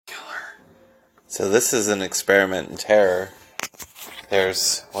So this is an experiment in terror.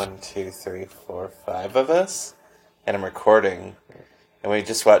 There's 1, 2, 3, 4, 5 of us, and I'm recording, and we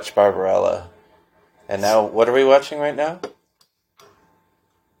just watched Barbarella. And now, what are we watching right now?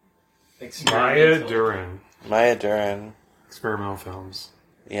 Maya Deren. Maya Deren. Experimental films.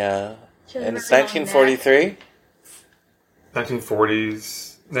 Yeah. And it's 1943?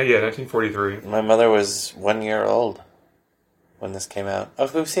 1940s. No, yeah, 1943. My mother was 1 year old when this came out. Oh,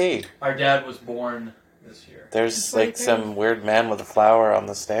 who's he? Our dad was born this year. There's like some weird man with a flower on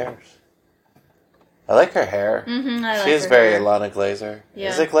the stairs. I like her hair. Mm-hmm, She is very Alana Glazer. Yeah.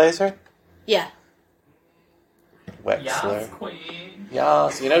 Is it Glazer? Yeah. Wexler. Yes, queen.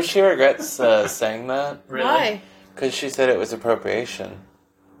 Yes. You know, she regrets saying that. Really? Why? Because she said it was appropriation.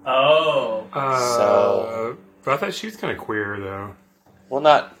 Oh. But I thought she was kind of queer, though. Well,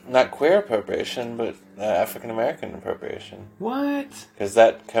 not queer appropriation, but African-American appropriation. What? Because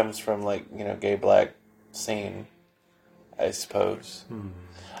that comes from, like, you know, gay-black scene, I suppose.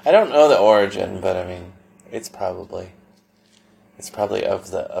 I don't know the origin, but, I mean, it's probably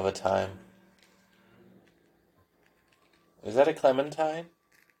of a time. Is that a clementine?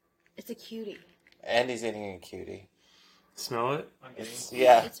 It's a cutie. And he's eating a cutie. Smell it?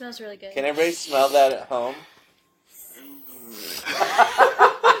 Yeah. It smells really good. Can everybody smell that at home?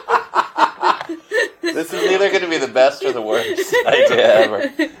 This is either going to be the best or the worst idea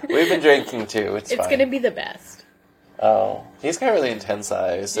ever. We've been drinking too. It's fine. It's going to be the best. Oh, he's got really intense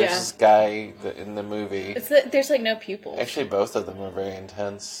eyes. There's Yeah. this guy in the movie. There's like no pupils. Actually, both of them are very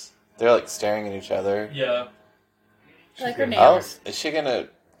intense. They're like staring at each other. Yeah. I like her Oh, nails. is she gonna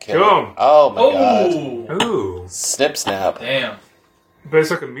kill Kill him? Oh my god! Oh. Ooh. Snip snap! Damn. But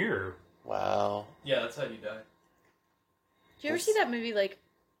it's like a mirror. Wow. Yeah, that's how you die. Did you ever see that movie like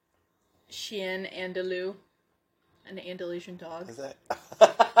Chien Andalou? An Andalusian dog? Is that?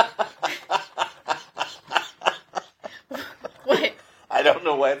 What? I don't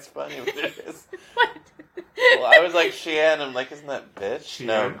know why it's funny, but it is. What? Well, I was like Chien. I'm like, isn't that bitch? Chien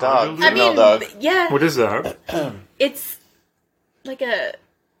No, dog. Andalou? I Female mean, dog. yeah. What is that? It's like a...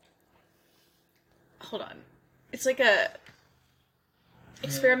 Hold on. It's like a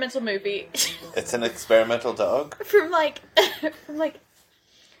experimental movie It's an experimental dog. from like...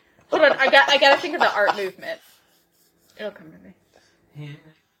 Hold on, I gotta think of the art movement. It'll come to me.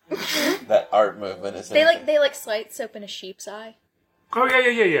 That art movement is. They slice open a sheep's eye. Oh,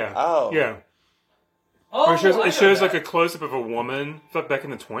 yeah. Oh. Yeah. Oh, It shows like a close-up of a woman back in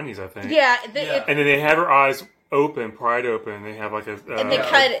the 20s, I think. Yeah, And then they have her eyes open, pried open. They have like and they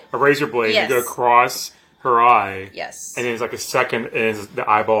cut it. a razor blade Yes. to go across her eye. Yes. And then it's like a second, and the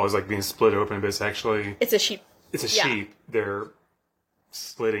eyeball is like being split open, but it's actually... It's a sheep. It's a Yeah. sheep. They're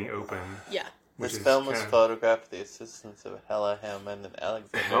slitting open. Yeah. This which is film was kinda- photographed with the assistance of Hella Hammond and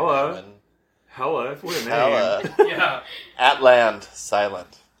Alexander Hella? Hammond. Hella, what a name. Hella. Yeah. At land,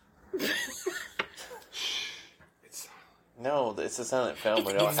 silent. It's, No, it's a silent film.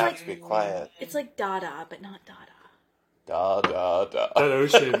 We don't have to be quiet. It's like Dada, but not Dada. Da da da.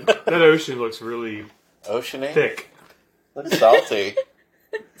 that ocean looks really Oceany? thick. Looks salty.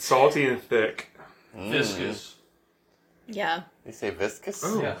 Salty and thick. Viscous. Yeah. You say viscous?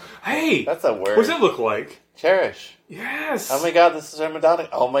 Oh. Yeah. Hey! That's a word. What does it look like? Cherish. Yes! Oh my god, this is where Madonna.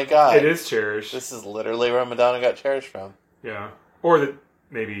 Oh my god. It is Cherish. This is literally where Madonna got Cherish from. Yeah. Or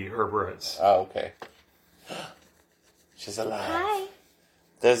maybe Herb Ritz. Oh, okay. She's alive. Hi.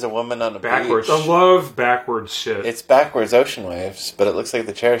 There's a woman on a Backwards. beach. I love backwards shit. It's backwards ocean waves, but it looks like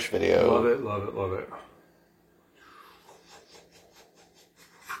the Cherish video. Love it.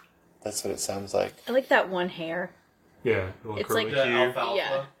 That's what it sounds like. I like that one hair. Yeah. A little It's curly like The hue. alfalfa.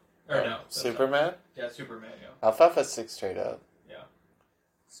 Yeah. Or no. that's Superman? Yeah, Superman, yeah. Alfalfa 6 straight up. Yeah.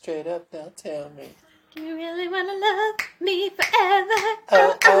 Straight up, now tell me. Do you really wanna love me forever?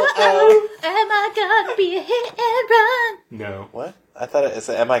 Oh. Am I gonna be a hit and run? No. What? I thought it was,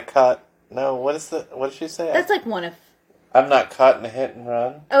 am I caught? No, what did she say? That's like one of... I'm not caught in a hit and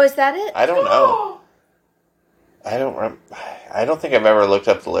run? Oh, is that it? I don't know. I don't think I've ever looked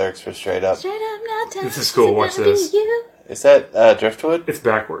up the lyrics for Straight Up. Straight up now, tell This me is cool, it's watch gonna be this. you. Is that Driftwood? It's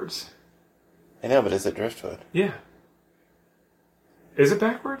backwards. I know, but is it Driftwood? Yeah. Is it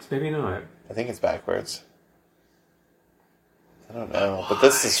backwards? Maybe not. I think it's backwards. I don't know, but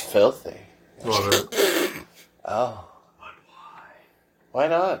this is filthy. Love it. Oh. Why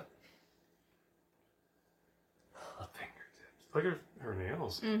not? Fingertips. Look at her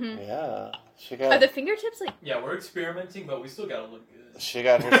nails. Yeah. She Are got the fingertips like... Yeah, we're experimenting, but we still gotta look good.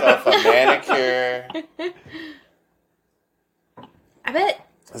 herself a manicure. I bet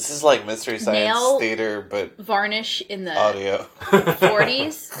This is like Mystery Science Nail- Theater, but Varnish in the audio.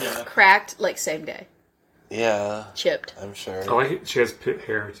 40s, Yeah. cracked like same day, Yeah, chipped. I'm sure. I like it. She has pit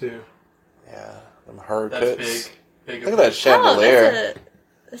hair too. Yeah, them haircuts. That's big. Big. Look at that chandelier.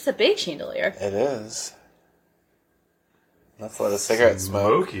 That's a big chandelier. It is. That's a lot of cigarette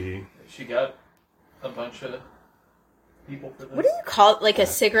smoke. Smoky. She got a bunch of people for this. What do you call it? Like a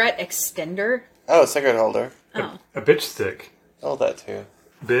cigarette extender? Oh, a cigarette holder. Oh. A bitch stick. Oh, that too.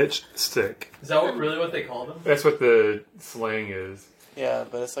 Bitch stick. Is that really what they call them? That's what the slang is. Yeah,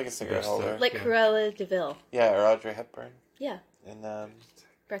 but it's like a cigarette Yes, holder. Like Yeah. Cruella de Vil. Yeah, or Audrey Hepburn. Yeah. And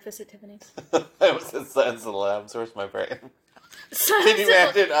Breakfast at Tiffany's. that was in Silence of the Lambs. Where's my brain? Can Silence you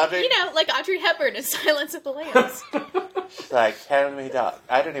of the- imagine Audrey? You know, like Audrey Hepburn in Silence of the Lambs. She's like, tell me, doc.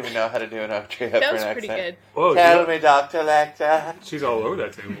 I don't even know how to do an Audrey Hepburn That was accent. pretty good. Whoa, Tell me, Dr. Lecter. she's all over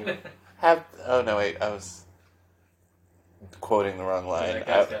that table. Oh, no, wait. I was quoting the wrong line. That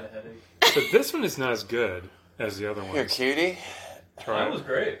guy's got a headache. But this one is not as good as the other Here, one. cutie. Try That was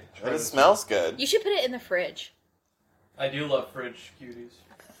great. But it smells good. You should put it in the fridge. I do love fridge cuties.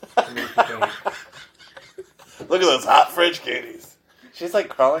 Look at those hot fridge cuties. She's like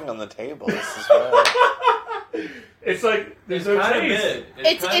crawling on the table. This is right. It's like there's It's no kind of taste. mid.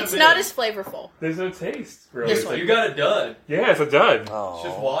 It's not as flavorful. There's no taste. Really. This one. You got a dud. Yeah, it's a dud. Oh. It's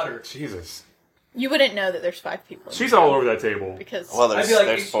just water. Jesus. You wouldn't know that there's 5 people. in She's the all room over that table. because Well, I'd there's, be like,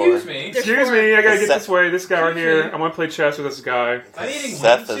 there's excuse 4. me. There's Excuse 4. me, I gotta get Seth- this way. This guy right Excuse here. me. I want to play chess with this guy. Am I eating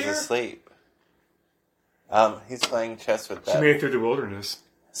Seth wings is here? asleep. He's playing chess with She that. made it through the wilderness.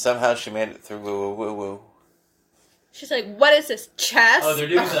 Somehow she made it through woo woo woo woo. she's like, "What is this chess?" Oh, they're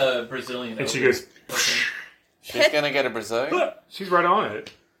doing the Brazilian. And she Open. goes, She's gonna get a Brazilian? look, she's right on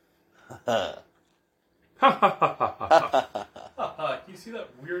it. Huh. Ha ha ha ha ha. Haha, you see that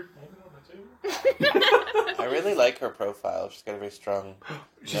weird moment on the table? I really like her profile. She's got a very strong.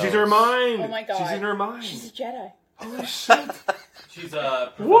 She's nose. in her mind. Oh my God. She's in her mind. She's a Jedi. Holy shit. She's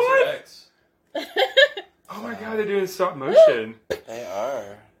Professor What? X. Oh my god, they're doing stop motion. They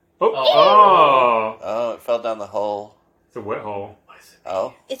are. Oh, Oh. oh. Oh, it fell down the hole. It's a wet hole.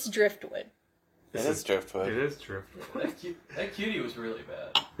 Oh, It's driftwood. it is driftwood. It is driftwood. That cutie was really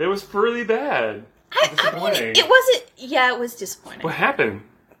bad. It was really bad. I mean, Disappointing. it wasn't. Yeah, it was disappointing. What happened?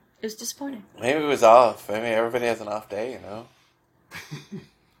 It was disappointing. Maybe it was off. I mean, everybody has an off day, you know?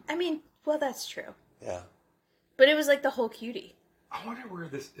 I mean, well, that's true. Yeah. But it was like the whole cutie. I wonder where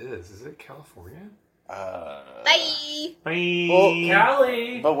this is. Is it California? Bye. Bye. Well,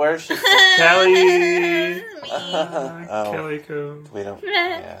 Callie! But where's she from? Kelly. Oh, Calico. we don't.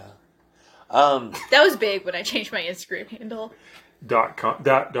 Yeah. Um, That was big when I changed my Instagram handle. Dot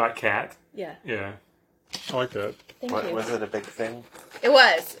cat. Yeah. Yeah. I like that. Thank what, you. was it a big thing? It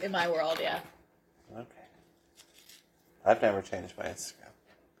was in my world. Yeah. Okay. I've never changed my Instagram.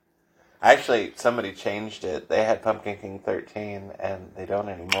 Actually, somebody changed it. They had Pumpkin King 13, and they don't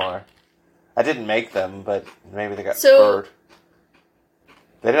anymore. I didn't make them, but maybe they got So- scored.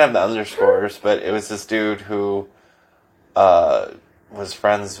 They didn't have the underscores, but it was this dude who was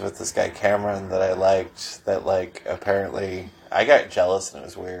friends with this guy Cameron that I liked. That like apparently I got jealous and it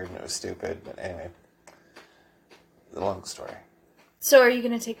was weird and it was stupid. But anyway, the long story. So, are you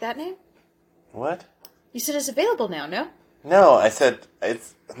going to take that name? What? You said it's available now. No. No, I said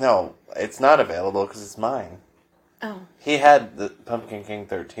it's not available because it's mine. Oh. He had the Pumpkin King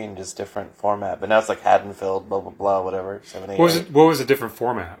 13, just different format, but now it's like Haddonfield, blah blah blah, whatever. 78. What was a different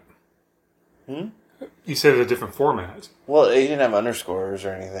format? Hmm? You said it was a different format. Well, he didn't have underscores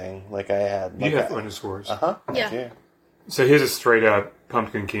or anything like I had. You Like have underscores. Uh huh. Yeah. So his is straight up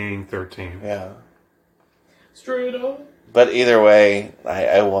Pumpkin King 13. Yeah. Straight up. But either way,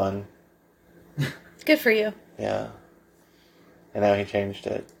 I won. Good for you. Yeah. And now he changed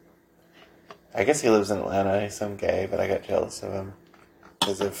it. I guess he lives in Atlanta. He's some gay, but I got jealous of him.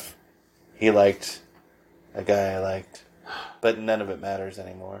 Because if he liked a guy I liked. But none of it matters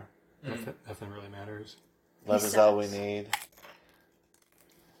anymore. Nothing really matters. Love He is all we sucks. need.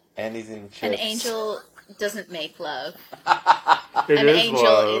 And he's eating chips. An angel doesn't make love. It An is angel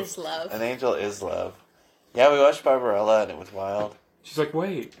love. is love. An angel is love. Yeah, we watched Barbarella and it was wild. She's like,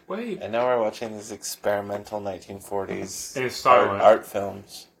 wait. And now we're watching these experimental 1940s And it's silent. art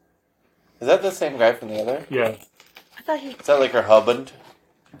films. Is that the same guy from the other? Yeah. I thought he. Is that like her husband?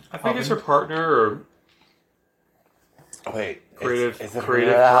 I think it's her partner or Wait. Creative- It's a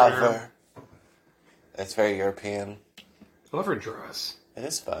creative lover. partner. It's very European. I love her dress. It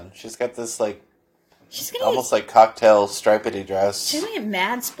is fun. She's got this like She's gonna almost like cocktail stripedy dress. She's gonna get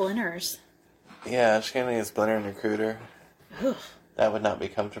mad splinters. Yeah, she's gonna get a splinter and recruiter. Ugh. That would not be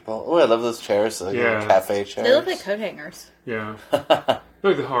comfortable. Oh, I love those chairs. Like Yeah. cafe chairs. They look like coat hangers. Yeah.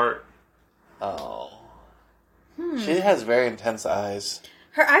 Look at the heart. Oh. She has very intense eyes.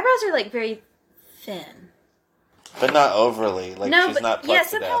 Her eyebrows are like very thin. But not overly. Like No, she's but not yeah, plucked to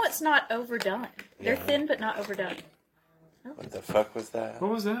somehow death. it's not overdone. They're Yeah. thin but not overdone. What the fuck was that? What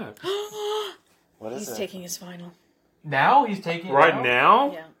was that? What is He's it? taking his final. Now he's taking it Right out?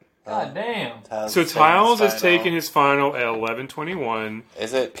 now? Yeah. God damn. So Tiles is taking his final at 11:21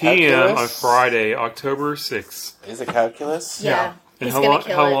 Is it p.m. on calculus? Friday, October 6th. Is it calculus? Yeah. And He's how gonna long?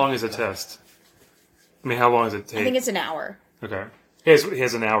 kill How it. long is the test? I mean, how long does it take? I think it's an hour. Okay. He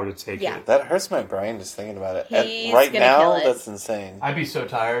has an hour to take Yeah. it. That hurts my brain just thinking about it. He's Right gonna now, kill it. that's insane. I'd be so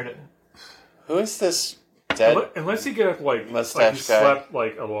tired. Who is this dead? Unless he got like Mustache he guy. slept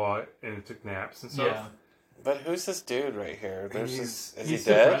like a lot and took naps and stuff. Yeah. But who's this dude right here? There's He's- is he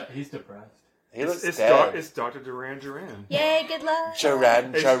dead? He's depressed. He looks It's dead. it's Dr. Duran. Yay, good luck.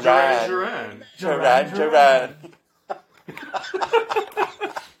 Duran, It's Duran. Duran. Duran.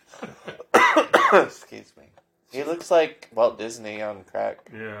 Excuse me. He looks like Walt Disney on crack.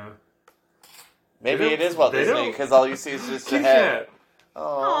 Yeah. Maybe They it don't- is Walt they Disney don't- because all you see is just a Kit head. Kat.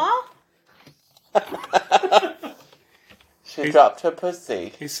 Aww. Aw. She dropped her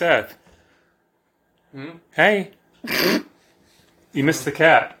pussy. Hey, Seth. Hey. You missed the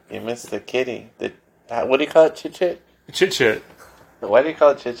cat. You missed the kitty. What do you call it? Chit chit? Chit Chit. Why do you call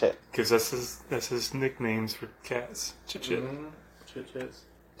it chit chit? Because that's his nicknames for cats. Chit Chit. Chit-chits.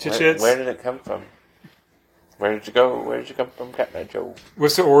 Chit Chits. Where did it come from? Where did you go? Where did you come from, Cat Joe?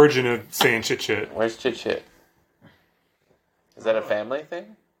 What's the origin of saying Chit Chit? Where's chit chit? Is that a family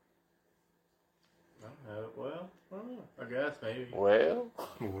thing? Well, I don't know. I guess, maybe. Well,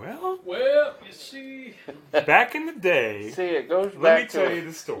 Well, Well, you see. back in the day, see, it goes let me back tell to you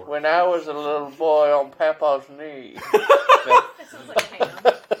the story. when I was a little boy on Papa's knee. That sounds like Pam.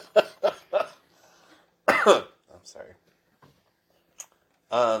 I'm sorry.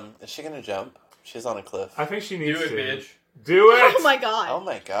 Is she gonna jump? She's on a cliff. I think she needs Do it, to. bitch. Do it! Oh my god. Oh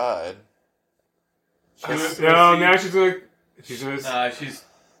my god. No, now she's gonna. She's.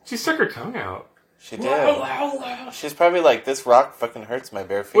 She stuck her tongue out. She did. She's probably like, this rock fucking hurts my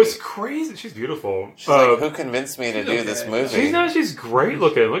bare feet. What's crazy? She's beautiful. She's like, who convinced me to she's do this okay. movie? She's great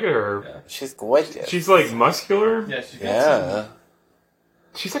looking. Look at her. Yeah. She's gorgeous. She's like muscular. Yeah, she's got Yeah.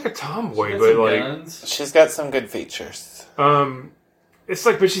 She's like a tomboy, some, but some like, guns. She's got some good features. it's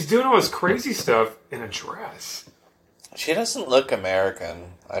like, but she's doing all this crazy stuff in a dress. She doesn't look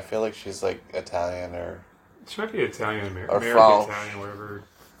American. I feel like she's like Italian or... She might be Italian, Or American, French. Italian, whatever.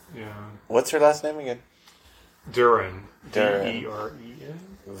 Yeah. What's her last name again? Duran. Duran. Deren.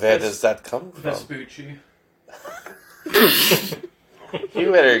 Where does that come from? Vespucci.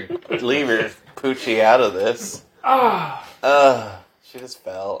 You better leave your poochie out of this. She just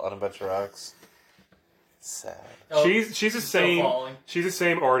fell on a bunch of rocks. Sad. Oh, She's the still same. falling. She's the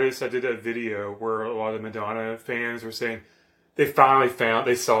same artist that did a video where a lot of Madonna fans were saying they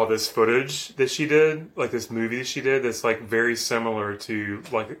saw this footage that she did, like this movie that she did, that's like very similar to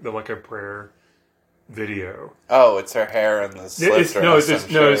like the Like a Prayer video. Oh, it's her hair and the slit It's dress, I'm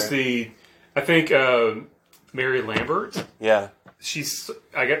sure. it's the. I think Mary Lambert. Yeah. She's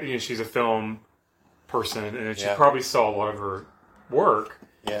a film person, and she Yeah. probably saw a lot of her work.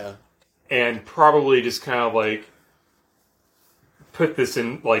 Yeah. And probably just kind of like put this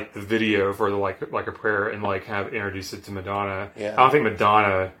in like the video for the like a prayer and like kind of introduce it to Madonna. Yeah. I don't think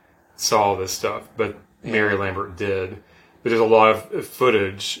Madonna saw this stuff, but Mary Lambert did. But there's a lot of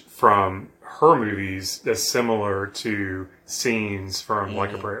footage from her movies that's similar to scenes from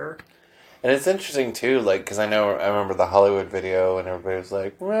Like a Prayer. And it's interesting too, like, because I remember the Hollywood video, and everybody was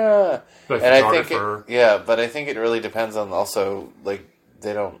like, "Rah." The And I think, photographer. but I think it really depends on also, like,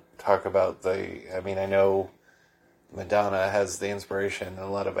 they don't talk about I mean, I know Madonna has the inspiration and a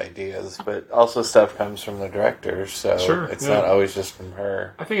lot of ideas, but also stuff comes from the directors, so Sure, it's yeah. not always just from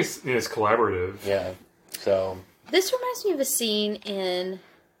her. I think it's collaborative. Yeah, so This reminds me of a scene in...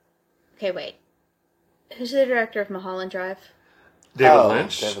 Okay, wait. Who's the director of Mulholland Drive? David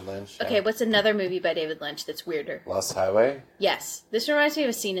Lynch. David Lynch. Yeah. Okay, what's another movie by David Lynch that's weirder? Lost Highway. Yes. This reminds me of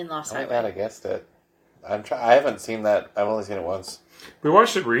a scene in Lost Oh my Highway. god, I guessed it. I haven't seen that. I've only seen it once. We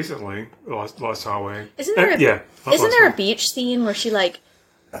watched it recently, Lost Highway. Isn't there yeah. Isn't Lost there a Highway. beach scene where she, like,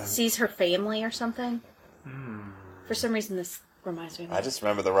 sees her family or something? For some reason, this reminds me of I that. just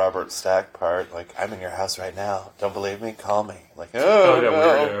remember the Robert Stack part. Like, I'm in your house right now. Don't believe me? Call me. Like, Oh, oh, that no.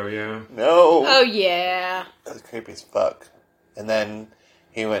 weirdo, yeah. No. Oh, yeah. That was creepy as fuck. And then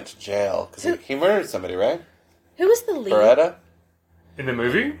he went to jail because he murdered somebody, right? Who was the lead? Beretta? In the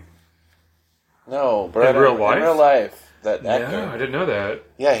movie? No, Beretta. real life? In real life. That actor. Yeah, I didn't know that.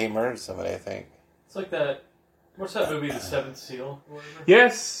 Yeah, he murdered somebody, I think. It's like that What's that movie, The Seventh Seal? Or whatever?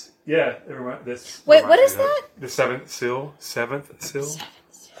 Yes. Yeah. This Wait, what reminds is me of that? The Seventh Seal. Seventh Seal.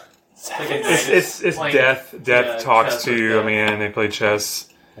 Like a knight It's playing- death. Death yeah, talks chess with to death. a man. They play chess.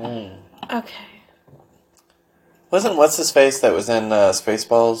 Okay. Wasn't what's his face that was in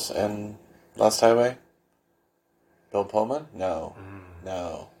Spaceballs and Lost Highway? Bill Pullman? No,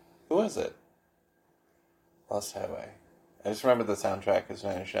 no. Who was it? Lost Highway. I just remember the soundtrack because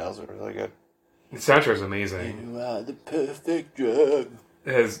Nine Inch Nails were really good. The soundtrack is amazing. You are the perfect drug.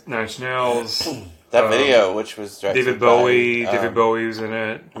 It has Nine Inch Nails. That video, which was directed David by, Bowie. David Bowie was in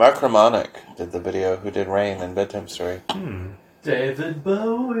it. Mark Romanic did the video, who did Rain and Bedtime Story. David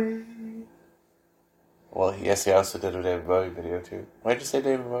Bowie. Well, yes, he also did a David Bowie video, too. Why'd you say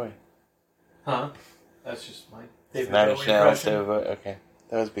David Bowie? Huh? That's just my David Nine Bowie Inch Nails, impression. David Bowie. Okay,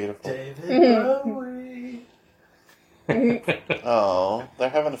 that was beautiful. David Bowie. Oh, they're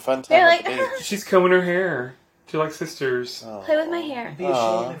having a fun time They're at like, the beach. She's combing her hair. She likes sisters. Oh, Play with my hair. It'd be a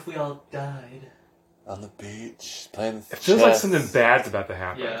shame if we all died. on the beach, playing It feels like chess. something bad's about to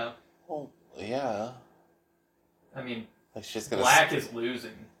happen. Yeah. Well, yeah. I mean, Like she's gonna Black is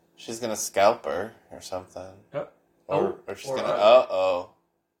losing. she's gonna scalp her or something. Oh. Or she's Or, gonna uh,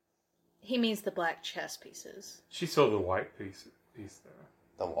 He means the black chess pieces. She sold the white piece though.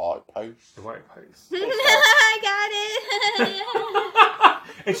 the white post. The white piece. I got it.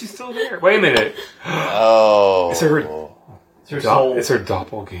 And she's still there. Wait a minute. Oh. It's her, It's her soul. it's her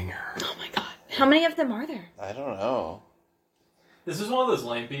doppelganger. Oh my god. How many of them are there? I don't know. This is one of those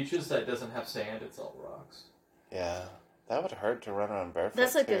lame beaches that doesn't have sand, it's all rocks. Yeah. That would hurt to run around barefoot.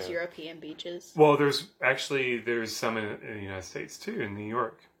 That's like too. those European beaches. Well, there's some in the United States too, in New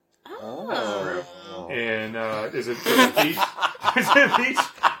York. Oh. And there's a beach.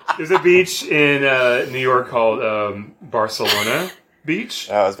 There's a beach in New York called Barcelona Beach.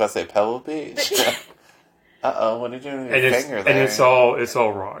 I was about to say Pebble Beach. Uh-oh, what are you doing with your And finger there? it's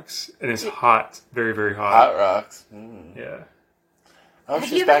all rocks, and it's hot, very very hot. Hot rocks. Mm. Yeah. Oh, Have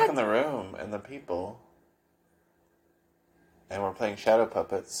she's you back ever in the room, and the people. And we're playing shadow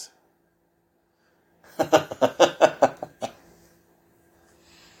puppets.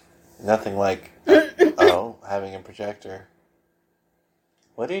 Nothing like, having a projector.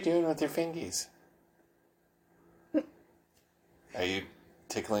 What are you doing with your fingies? Are you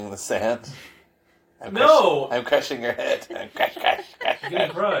tickling the sand? No! I'm crushing your head. I'm crush. You're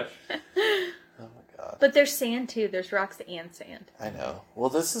gonna crush. Oh my god. But there's sand too. There's rocks and sand. I know. Well,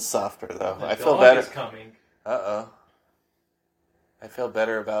 this is softer though. The I feel dog better. is coming. I feel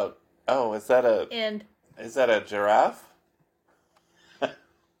better about. Oh, is that And a giraffe?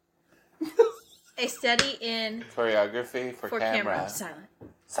 a study in Choreography for camera. silent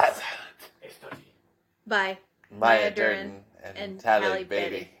Silent. by Maya Deren and and Tally Halle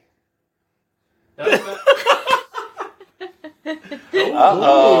Beatty.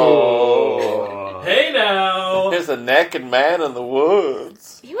 Uh-oh. Hey now! There's a naked man in the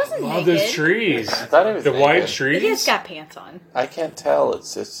woods. He wasn't All naked. those trees. I thought he was The naked. white But he's trees. got pants on. I can't tell.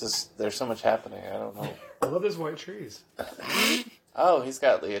 It's just there's so much happening. I don't know. I love those white trees. Oh, he's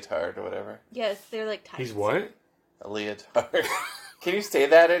got leotard or whatever. Yes, they're like tights. He's what? A leotard. Can you say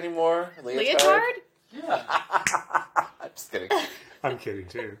that anymore? Leotard? Yeah. I'm just kidding. I'm kidding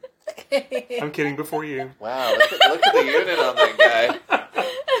too. I'm kidding before you. Wow, look at the unit on that guy.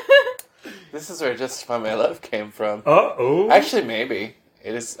 This is where Just Find My Love came from. Oh. Actually, maybe.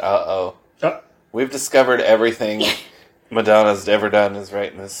 It is. Uh, We've discovered everything Madonna's ever done is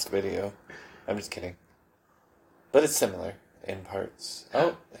right in this video. I'm just kidding. But it's similar in parts.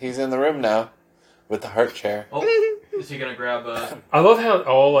 Oh, he's in the room now with the heart chair. Oh, is he gonna grab I love how it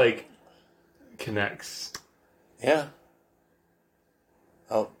all like connects. Yeah.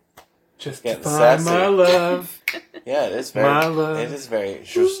 Oh, Just Getting to find sassy. my love. yeah, it is very. My love. It is very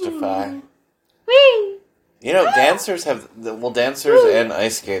justify. Whee! You know, dancers dancers and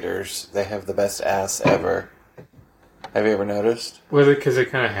ice skaters, they have the best ass ever. Have you ever noticed? Well, because they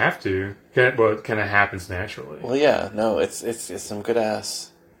kind of have to. Well, it kind of happens naturally. Well, yeah, no, it's some good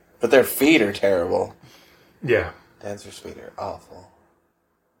ass, but their feet are terrible. Yeah. Dancers' feet are awful.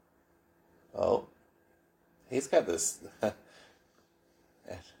 Oh, he's got this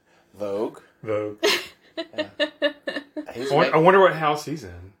Vogue. He's I wonder what house he's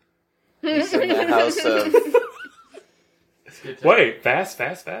in. he's in the house of. Wait, fast.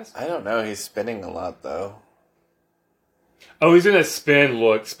 I don't know. He's spinning a lot though. Oh, he's in a spin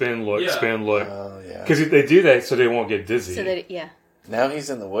look. Yeah. Oh yeah. Because they do that so they won't get dizzy. So that, yeah. Now he's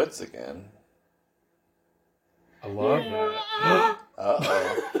in the woods again. I love that.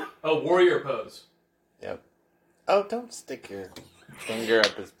 Uh-oh. a warrior pose? Yep. Oh, don't stick your finger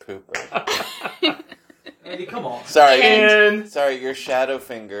up his pooper. Andy, come on. Sorry, And sorry, your shadow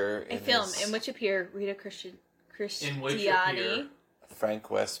finger A in film his in which appear Rita In which Christiani. appear- Frank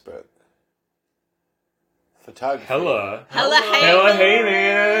Westbrook. Photography. Hella. Hella hey. Hella hey,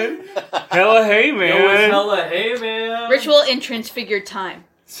 man. Hella hey, Yo, it's man. hella hey, man. Ritual in transfigured time.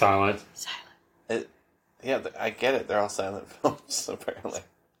 Silent. Silent. Yeah, I get it. They're all silent films, apparently.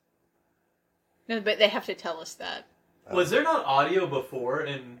 No, but they have to tell us that. Was there not audio before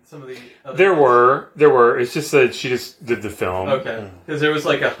in some of the other There were. It's just that she just did the film. Okay. Because there was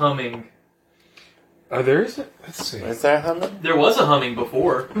like a humming. Oh, there is. Let's see. Is there a humming? There was a humming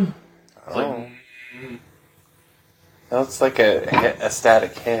before. It's like, Oh. No, it's like a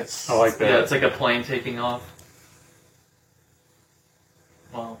static hiss. I like that. yeah, it's like a plane taking off.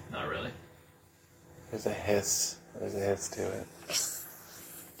 Well, not really. There's a hiss. There's a hiss to it.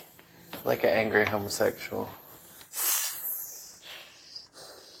 Like an angry homosexual.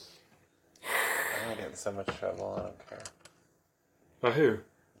 I'm gonna get in so much trouble, I don't care. By who?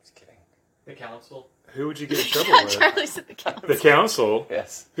 Just kidding. The council. Who would you get in trouble with? Charlie said the council. The council.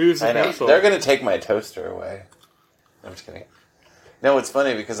 Yes. Who's the I know. council? They're gonna take my toaster away. I'm just kidding. No, it's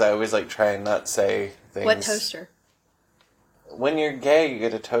funny because I always like try and not say things. What toaster? When you're gay, you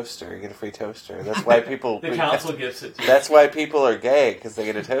get a toaster. You get a free toaster. That's why people. The council gives it to you. That's why people are gay, because they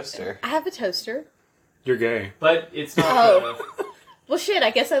get a toaster. I have a toaster. You're gay. But it's not. Oh. Well, shit,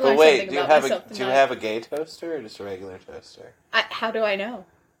 I guess I But learned wait, something do you about have myself do you tonight. have a gay toaster or just a regular toaster? How do I know?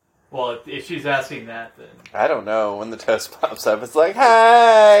 Well, if she's asking that, then. I don't know. When the toast pops up, it's like,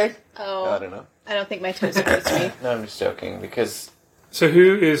 hi. Oh, No, I don't know. I don't think my toaster fits me. No, I'm just joking because So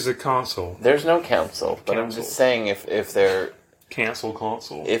who is the consul? there's no council. But I'm Council. just saying if they're Cancel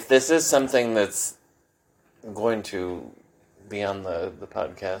consul. if this is something that's going to be on the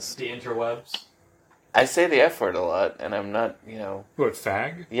podcast, The interwebs. I say the F word a lot, and I'm not, What,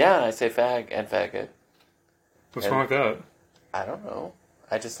 fag? Yeah, I say fag and faggot. What's wrong with that? I don't know.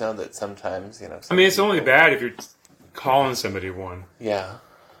 I just know that sometimes, I mean, it's some only people- bad if you're calling somebody one. Yeah,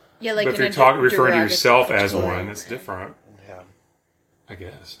 Yeah, like But if in you're a referring to yourself as derogatory one, way. it's different, yeah. I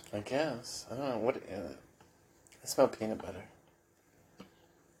guess. I guess. I don't know. What? I smell peanut butter.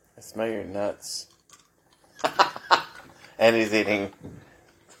 I smell your nuts. And he's eating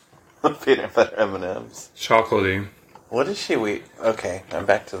peanut butter M&Ms. Chocolatey. What is she Okay, I'm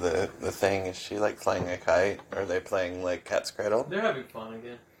back to the thing. Is she like flying a kite? Or are they playing like Cat's Cradle? They're having fun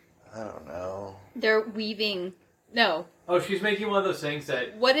again. I don't know. They're weaving. No, Oh, she's making one of those things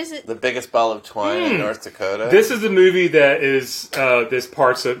that. what is it? The biggest ball of twine in North Dakota. This is the movie that is has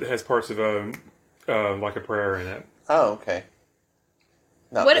parts of like a prayer in it. Oh, okay.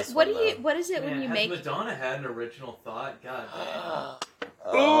 Not What? this What one, do you? though. What is it Man, when you has make? Madonna had an original thought? God damn.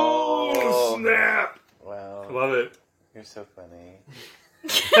 Oh, snap! Wow. Love it. You're so funny.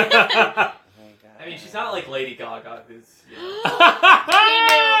 I mean, she's not like Lady Gaga, who's.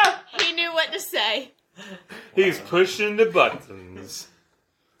 He knew what to say. He's pushing the buttons.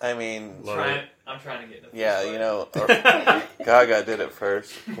 I mean, Love it. I'm trying to get in a yeah, fist Gaga did it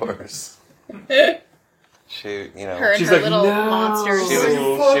first, of course. She, Her and She's her like, little no. monsters. she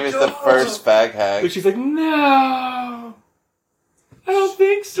was the first fag hag. But she's like, no, I don't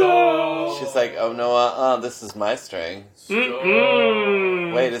think so. She's like, oh no, this is my string.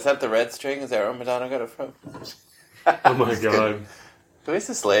 Mm-mm. Wait, is that the red string? Is that where Madonna got it from? Oh my god. Who is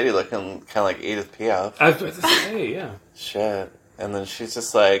this lady looking kind of like Edith Piaf? I was about to say, yeah. Shit. And then she's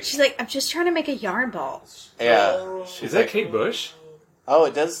just like, She's like, I'm just trying to make a yarn ball. yeah. She's Is that like, Kate Bush? oh,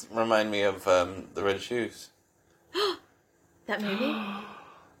 it does remind me of the Red Shoes. That movie?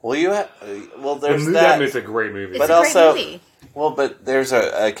 Well, there's That that. movie's a great movie. It's But a great also- movie. Well, but there's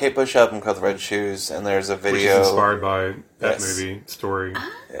a Kate Bush album called The Red Shoes, and there's a Which video. is inspired by that Yes. movie story.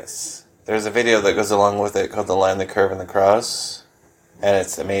 Yes. There's a video that goes along with it called The Line, the Curve, and the Cross. And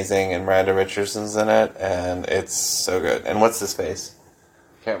it's amazing, and Miranda Richardson's in it, and it's so good. And what's his face?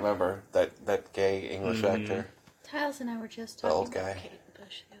 Can't remember. That gay English actor. Tiles and I were just The talking old about guy. Kate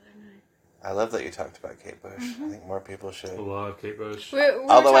Bush the other night. I love that you talked about Kate Bush. I think more people should. I love Kate Bush. We're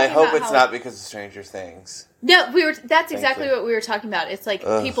Although I talking hope about it's how- not because of Stranger Things. No, that's exactly you. what we were talking about. It's like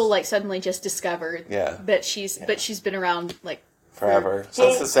Ugh. people like suddenly just discovered Yeah. that she's been around like Forever.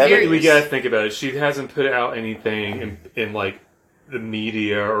 Well, Since the 70s. we gotta think about it. She hasn't put out anything in like the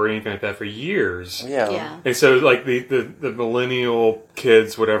media or anything like that for years. yeah. And so, like, the millennial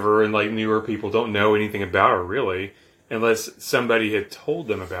kids, whatever, and, like, newer people don't know anything about her, really, unless somebody had told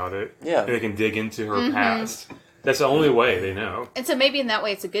them about it. Yeah. And they can dig into her past. That's the only way they know. And so maybe in that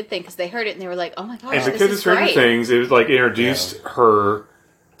way it's a good thing because they heard it and they were like, "Oh my gosh, And this because of is Stranger great." Things, it was, like, introduced her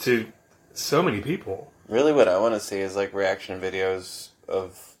to so many people. Really what I want to see is like reaction videos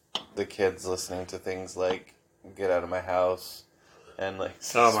of the kids listening to things like "Get Out of My House" and like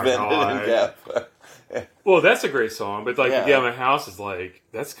Oh my "Suspended God. in Death." Well, that's a great song, but like Yeah. "Get Out of My House" is like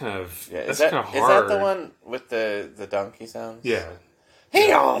that's kind of Yeah, that's is kind of is hard. that the one with the donkey sounds? Yeah, Hey,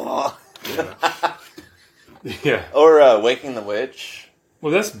 yeah. Yeah. Or "Waking the Witch."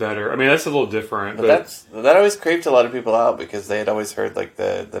 Well, that's better. I mean, that's a little different, But that always creeped a lot of people out because they had always heard like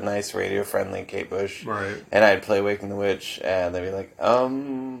the nice radio friendly Kate Bush, right. and I'd play "Waking the Witch," and they'd be like,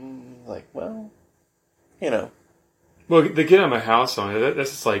 well, you know, Well, the "Get Out of My House" song,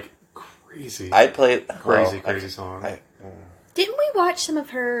 that's just like crazy. I played Crazy song. Didn't we watch some of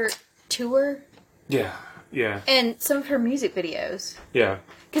her tour Yeah, yeah, and some of her music videos? yeah.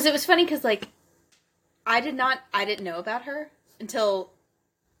 Because it was funny because, like, I didn't know about her until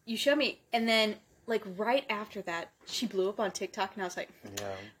you showed me. And then, like, right after that, she blew up on TikTok, and I was like, Yeah.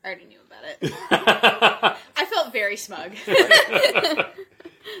 I already knew about it. I felt very smug.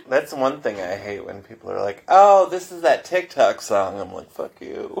 That's one thing I hate when people are like, "Oh, this is that TikTok song." I'm like, "Fuck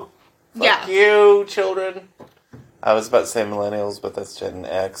you, fuck you, children." I was about to say millennials, but that's Gen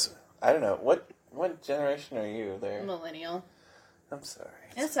X. I don't know what generation are you there? Millennial. I'm sorry.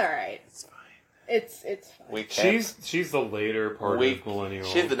 It's all right. It's fine. It's fine. We can't. She's the later part of millennial.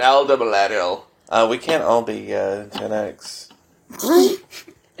 She's an elder millennial. We can't all be Gen X.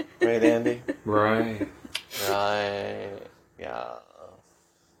 Right, Andy? Right. Right. Yeah.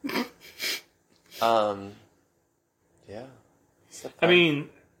 Yeah. I mean,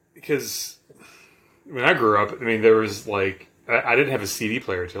 because when I grew up, I mean, there was like I didn't have a CD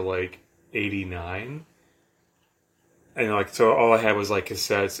player till like '89, and like so all I had was like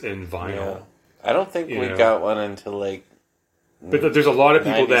cassettes and vinyl. Yeah. I don't think You we know. got one until like. But there's a lot of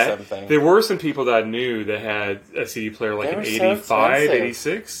people 90-something. there were some people that I knew that had a CD player like They in were so 85, expensive.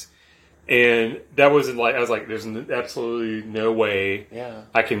 86. And that wasn't like, I was like, there's absolutely no way Yeah.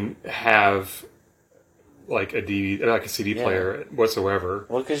 I can have like a DVD, like a CD player whatsoever.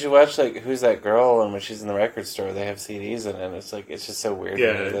 Well, because you watch like Who's That Girl, and when she's in the record store, they have CDs in it. And it's like it's just so weird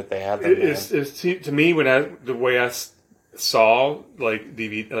to me that they have them. It's to me the way I saw like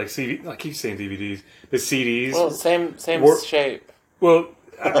DVD, like CD, I keep saying DVDs, the CDs. Well, same shape. Well,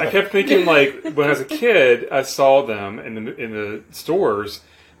 I kept thinking like when I was a kid, I saw them in the stores,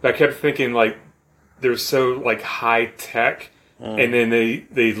 but I kept thinking like they're so like high tech, and then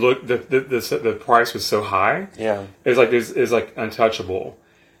they look the price was so high. Yeah. It was like it's like untouchable,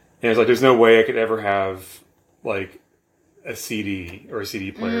 and it's like there's no way I could ever have like a CD or a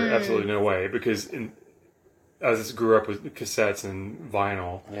CD player. Absolutely no way, because I just grew up with cassettes and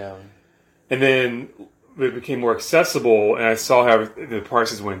vinyl. Yeah. And then it became more accessible, and I saw how the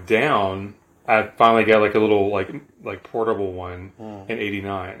prices went down. I finally got like a little like portable one in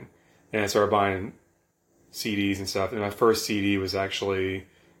 '89, and I started buying CDs and stuff. And my first CD was actually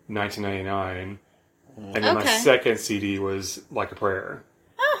 1999, and then my second CD was Like a Prayer.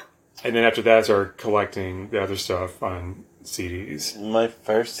 And then after that, I started collecting the other stuff on CDs. My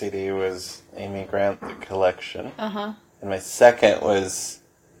first CD was Amy Grant, The Collection. Uh-huh. And my second was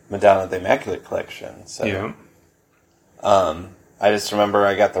Madonna, The Immaculate Collection. So, Yeah. I just remember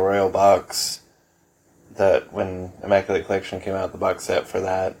I got the Royal Box that when Immaculate Collection came out, the box set for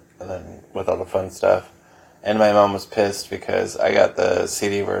that, and then with all the fun stuff. And my mom was pissed because I got the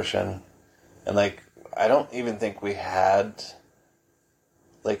CD version. And, like, I don't even think we had...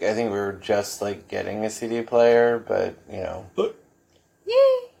 Like, I think we were just, like, getting a CD player, but, you know...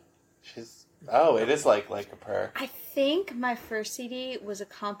 Yay! She's... Oh, it is like a prayer. I think my first CD was a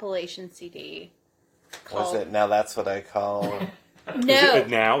compilation CD. Was it? Now that's what I call... No.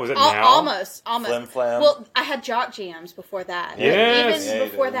 Was it now? Almost. Flim Flam? Well, I had Jock Jams before that. Yes. Even Yeah, you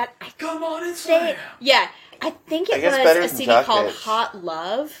before did. that, Come on and slam. I think it I guess better was a than CD Jock called Itch. Hot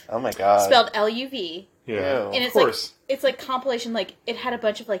Love, Oh my god. spelled Luv. Yeah. Ew. And Of it's course. like it's like compilation. Like it had a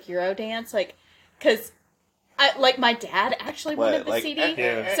bunch of like Eurodance, like because my dad actually What, wanted the like, CD,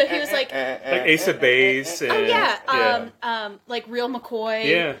 Yeah. so he was like, Like Ace of Base. And, oh yeah, like Real McCoy,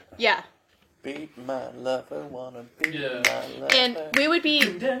 Yeah. yeah. Beat my lover, wanna beat Yeah. my lover. And we would be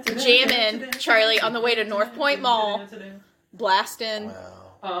jamming Charlie on the way to North Point Mall, blasting. Wow.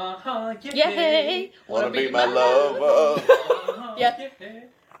 Uh-huh, Yay! Wanna be my lover. Yeah.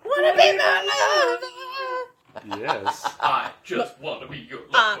 Wanna be my lover? Yes. I just want to be your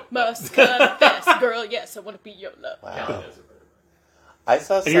I lover. must confess, girl. Yes, I want to be your love. Wow. I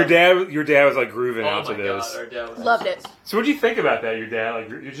saw some... And your dad was like grooving Oh out to my this. god, our dad was Loved it. So what do you think about that? Your dad, like,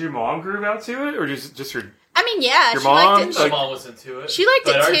 did your mom groove out to it, or just your? I mean, yeah, Your she liked mom, it. My like- mom was into it. She liked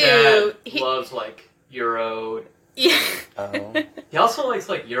but it our too. Dad loves like Euro. Yeah. Oh. He also likes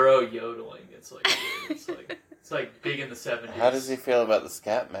like Euro yodeling. It's like It's like big in the 70s. How does he feel about the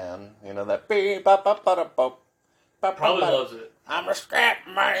scat man? You know that beep bop bop bop bop. Probably loves it. I'm a scat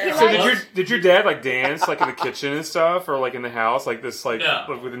man. So did your dad like dance like in the kitchen and stuff, or like in the house, like this, like, No.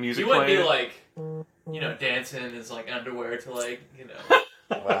 like with the music He wouldn't playing? be like, dancing in his like underwear to like,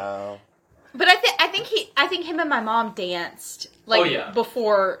 Wow. But I think him and my mom danced like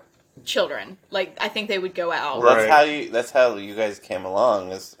before children. Like I think they would go out. Well, Right. that's how you guys came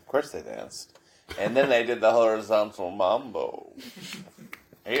along. Is of course they danced, and then they did the horizontal mambo.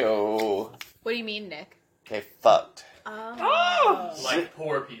 Ew. What do you mean, Nick? They fucked. Oh. like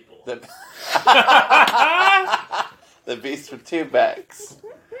poor people. The beast with two backs.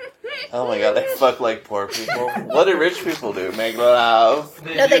 Oh my god, they fuck like poor people. What do rich people do? Make love?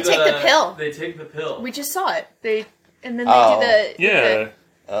 No, they take the pill. They take the pill. We just saw it. And then they do the Yeah.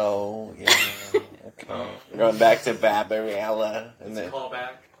 Oh, yeah. Okay. Going back to Barbarella and It's a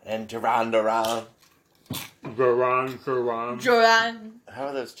callback. and Duran Duran. Garan. Joran. How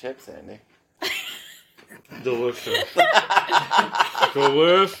are those chips, Andy? Delicious.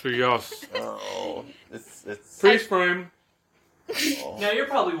 Delicious. Oh, it's Freeze frame. oh. Now you're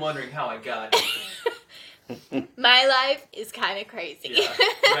probably wondering how I got here. My life is kind of crazy. Yeah.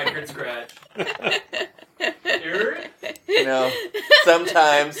 Record scratch. Hear it? You know,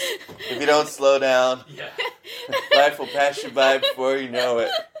 sometimes if you don't slow down, Yeah. life will pass you by before you know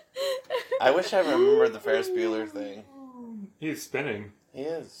it. I wish I remembered the Ferris Bueller thing. He's spinning. He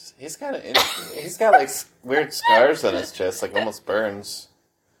is. He's kind of. He's got like weird scars on his chest, like almost burns.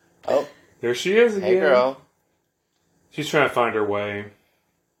 Oh, There she is again. hey girl. She's trying to find her way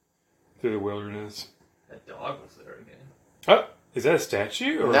through the wilderness. That dog was there again. Oh, is that a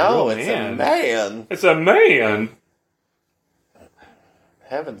statue or No, a real it's man? a man. It's a man.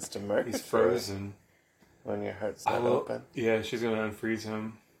 Heavens to murder. He's frozen. When your heart's not open. Yeah, she's gonna unfreeze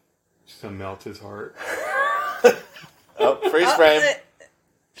him. She's gonna melt his heart. Oh, freeze frame.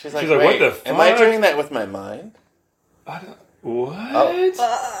 She's like, She's like, what wait, the am I fuck?" doing that with my mind? I don't. What?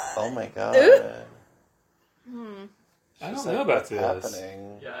 Oh my god. I She's don't like, know about what's this.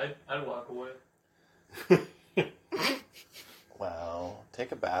 happening? Yeah, I'd walk away. Wow.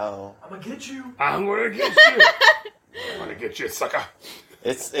 Take a bow. I'm gonna get you. I'm gonna get you. I'm gonna get you, sucker.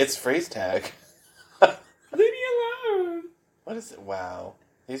 It's freeze tag. Leave me alone. What is it? Wow.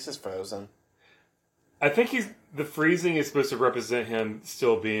 He's just frozen. I think the freezing is supposed to represent him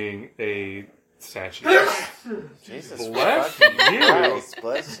still being a statue. Jesus Bless fucking you. Christ.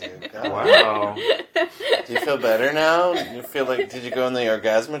 Bless you. God. Wow. Do you feel better now? You feel like, did you go in the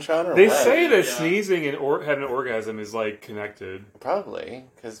orgasmatron or They what? say that Yeah. sneezing and having an orgasm is like connected. Probably,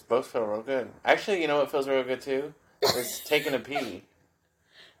 because both feel real good. Actually, you know what feels real good too? Is taking a pee.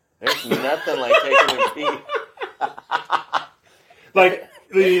 There's nothing like taking a pee. Like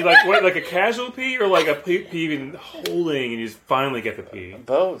like a casual pee or like a pee even holding and you just finally get the pee.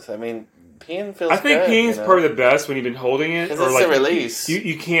 Both. I mean, peeing feels I think good. peeing is you know? part of the best when you've been holding it. 'Cause Or it's like a release.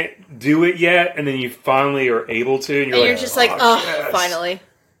 You can't do it yet, and then you finally are able to, and And you're just like, oh, yes. finally.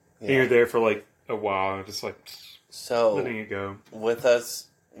 And you're there for like a while, just like So, letting it go. with us,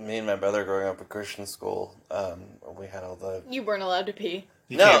 me and my brother growing up at Christian school, we had all the... You weren't allowed to pee.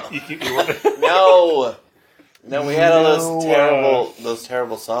 You No. can't, you No, we had all No, those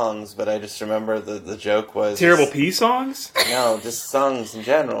terrible songs, but I just remember the joke was... terrible pee songs. No, just songs in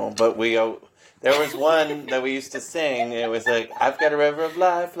general. But there was one that we used to sing. It was like, I've got a river of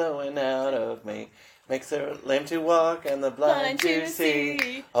life flowing out of me. Makes the lame to walk and the blind to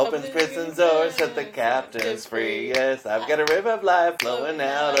see. Opens prison's doors, set the captives free. Yes, I've got a river of life flowing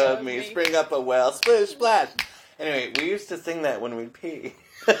out of me. Spring up a well, splish, splash. Anyway, we used to sing that when we'd pee.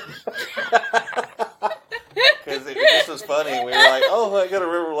 Because it just was funny. We were like, oh, I got a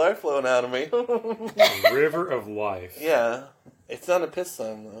river of life flowing out of me. River of life. Yeah. It's not a piss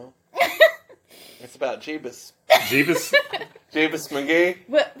song, though. It's about Jeebus. Jeebus. Jeebus McGee.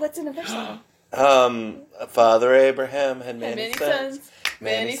 What's another song? Father Abraham had many, Many sons. sons.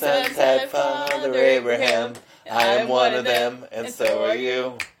 Many sons had Father Abraham. I am one of them, and so are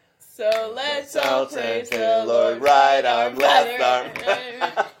you. So let's all praise to the Lord. Right arm, left arm.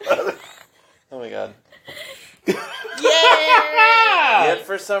 Oh my god. Yeah! Yet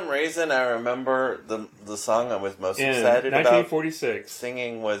for some reason I remember the song I was most In excited about 1946.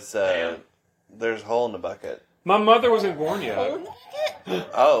 singing was There's a Hole in the Bucket. My mother wasn't born yet.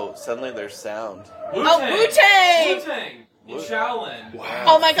 Oh, suddenly there's sound. Oh, Wu-Tang! Wu-Tang! In Shaolin. Wow.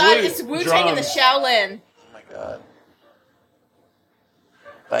 Oh my god, Flute, it's Wu-Tang in the drums. Shaolin. Oh my god.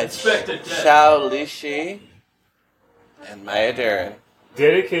 By Expected death. Xiao Lishi and Maya Deren.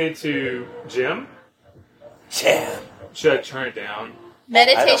 Dedicated to Jim. Jam. Should I turn it down?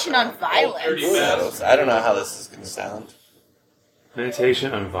 Meditation on Dirty violence. Fast. I don't know how this is going to sound.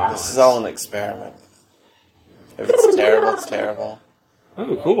 Meditation on violence. This is all an experiment. If it's terrible, it's terrible.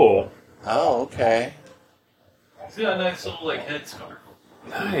 Oh, cool. Oh, okay. He's got a nice little like head scarf.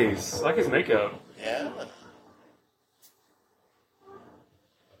 Nice. I like his makeup. Yeah.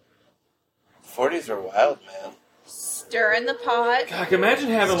 40s were wild, man. Stir in the pot. God, I can imagine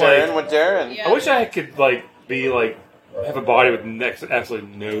having Darren like. with Darren. Yeah. I wish I could like be like have a body with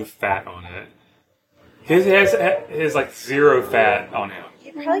absolutely no fat on it. His has like zero fat on him.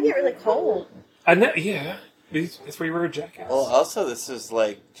 You probably get really cold. I know. Yeah. That's where you wear jackets. Well, also, this is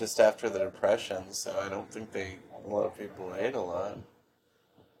like just after the Depression, so I don't think a lot of people ate a lot.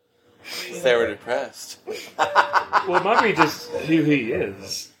 They were depressed. Well, it might be just who he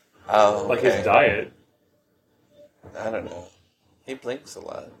is. Oh, Like okay. his diet. I don't know. He blinks a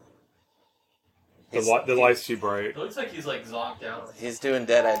lot. The light's too bright. It looks like he's like zonked out. He's doing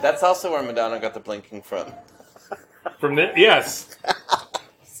dead eye. That's also where Madonna got the blinking from. From the yes.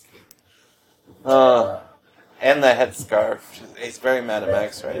 And the headscarf. He's very Mad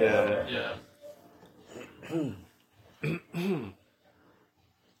Max right now. Yeah.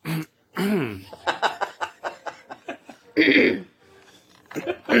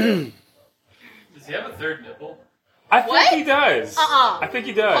 Does he have a third nipple? I think What? he does. Uh-uh. I think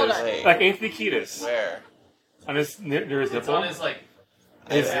he does. Hold on. Wait. Like Anthony Kiedis. Where? On his near his It's nipple. on his like.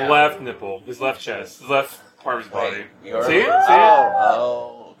 His Yeah. left nipple. His left chest. His left part of his body. Your- See it? See it?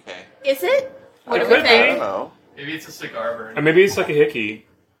 Oh, okay. Is it? What It do we could I be. don't think? know. Maybe it's a cigar burn. Or maybe it's like a hickey.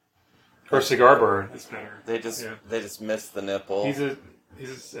 Or a cigar burn. It's better. They just Yeah. missed the nipple.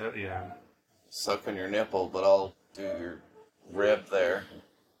 Yeah. Suck on your nipple, but I'll do your rib there.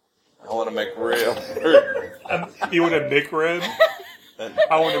 I want to make rib. You want a McRib?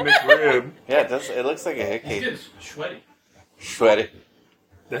 I want a McRib. Yeah, it does. It looks like a He's hickey. getting sweaty. Sweaty.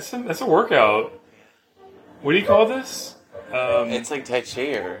 That's a workout. What do you call this? It's like Tai Chi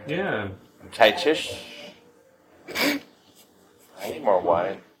or Yeah. Tai Chish. I need more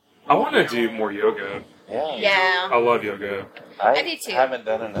wine. I want to do more yoga. Yeah. Yeah. I love yoga. I do too. haven't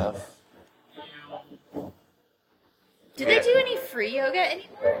done enough. Do they do any free yoga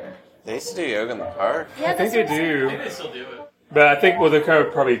anymore? They used to do yoga in the park. Yeah, I think they I do. think they still do it. But I think, well, they're kind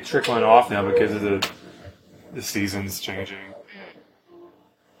of probably trickling off now because of the season's changing.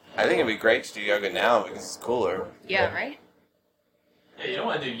 I think it'd be great to do yoga now because it's cooler. Yeah, right? Yeah, you don't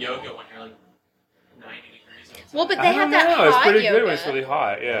want to do yoga when you're like 90 degrees outside. Well, but I they don't have that know. It's hot pretty yoga. good when it's really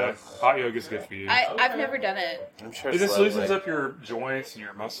hot. Yeah. Hot yoga's good for you. I've never done it. I'm sure It it's just loosens lovely. up your joints and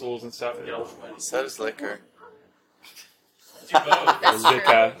your muscles and stuff. Get all sweaty. So does liquor. Do both. That's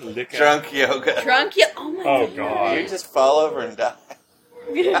true. Licka. Drunk yoga. Drunk yoga. Oh my Oh, god. God. You just fall over and die.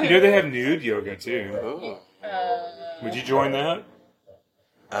 You know they have nude yoga too. Ooh. Would you join that?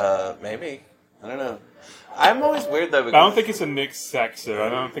 Maybe. I don't know. I'm always weird though I don't because think it's a mixed sex though. I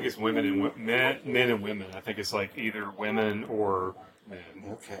don't think it's women and men and women. I think it's like either women or men.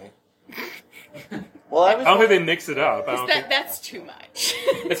 okay. Well, I was. I don't think they mix it up. I don't think That's too much.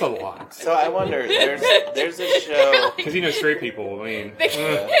 it's a lot. So I wonder. There's a show. Because you know, straight people. I mean,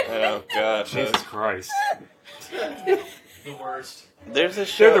 Oh God. Jesus Christ, The worst. There's a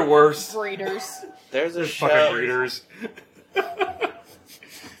show. they're the worst. Breeders. There's a Fucking show. breeders.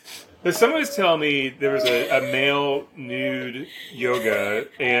 But someone was telling me there was a male nude yoga,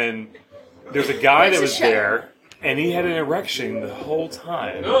 and there was a guy that was there, and he had an erection the whole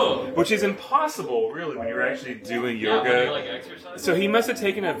time, Oh. which is impossible, really, when you're actually doing Yeah, when you're yoga. like exercising. So he must have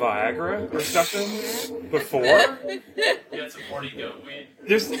taken a Viagra or something before. You had some horny goat weed.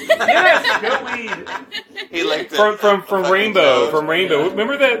 There's yes, goat weed He liked it. from Fucking Rainbow. toad. From Rainbow.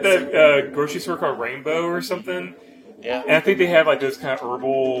 Remember that grocery store called Rainbow or something? Yeah. And I think they have like those kind of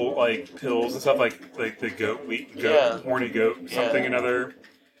herbal like pills and stuff like the goat wheat, Yeah. horny goat, something Yeah. another.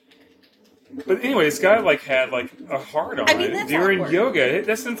 But anyway, this guy like had like a hard on I mean, that's during awkward. yoga.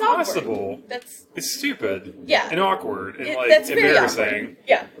 That's It's impossible. awkward. That's It's stupid. Yeah. And awkward and like that's very embarrassing.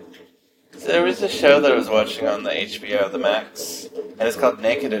 yeah. So there was a show that I was watching on the HBO, the Max, and it's called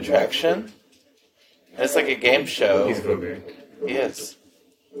Naked Attraction. And it's like a game show. He's a booby. He is.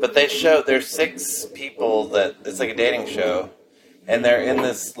 But there's 6 people that, it's like a dating show, and they're in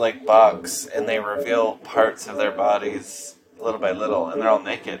this, like, box, and they reveal parts of their bodies little by little, and they're all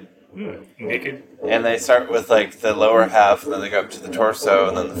naked. Naked. And they start with, like, the lower half, and then they go up to the torso,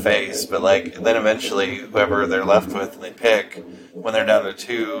 and then the face, but, like, then eventually, whoever they're left with, and they pick, when they're down to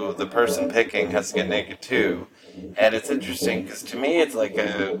 2, the person picking has to get naked too. And it's interesting, because to me, it's like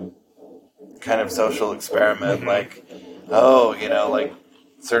a kind of social experiment, like, oh, you know, like,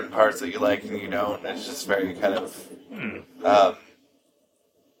 certain parts that you like and you don't. It's just very kind of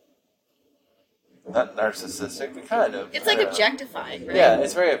not narcissistic, but kind of. It's I like don't know. objectifying, right? Yeah,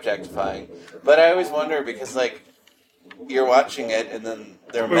 it's very objectifying. But I always wonder because, like, you're watching it and then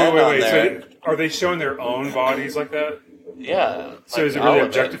there are men on there. So are they showing their own bodies like that? Yeah. So like, is it all really of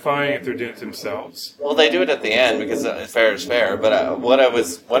objectifying if they're doing it themselves? Well, they do it at the end because fair is fair. But what I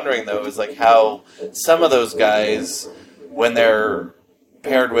was wondering, though, is like how some of those guys, when they're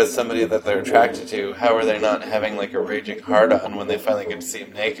paired with somebody that they're attracted to, how are they not having like a raging hard-on when they finally get to see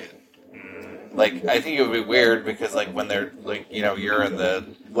him naked? Like, I think it would be weird because, like, when they're, like, you know, you're in the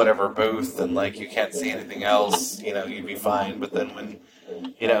whatever booth and, like, you can't see anything else, you know, you'd be fine. But then when,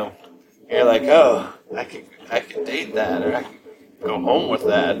 you know, you're like, oh, I could date that or I could go home with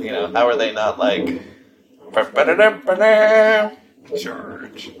that, you know, how are they not, like,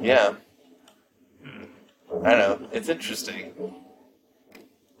 Charge. yeah. I don't know. It's interesting.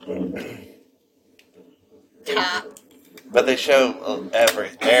 But they show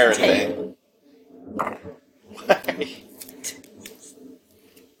everything.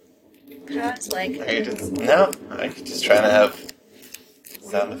 It's like Are you just no? I'm just trying to have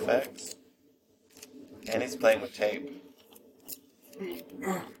sound effects. And he's playing with tape.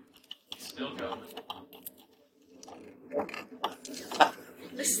 Still going.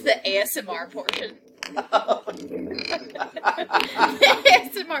 this is the ASMR portion.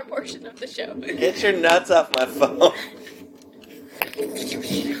 ASMR portion of the show. Get your nuts off my phone.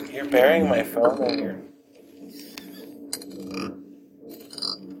 You're burying my phone in your.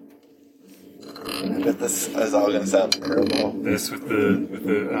 I bet this is all going to sound terrible. This with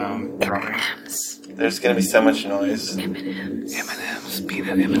the drumming. There's going to be so much noise. M&M's,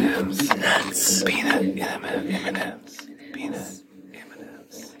 peanut M&M's, nuts, peanut M&M's, peanut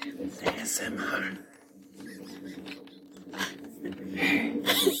M&M's, ASMR.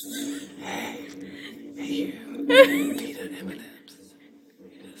 Hey, you, peanut M&M's.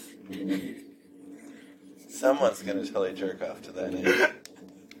 Someone's going to totally jerk off to that.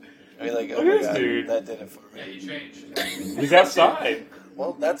 I mean, like, oh Look my at this god, dude. that did it for Yeah, me. you changed. He's outside.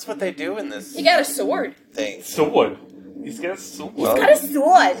 Well, that's what they do in this He got a sword. thing. Sword. He's got a sword. Well, Got a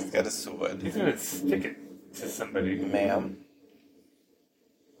sword. he's got a sword. He's gonna stick it to somebody. Ma'am.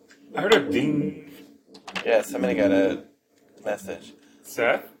 I heard a ding. Yeah, somebody got a message.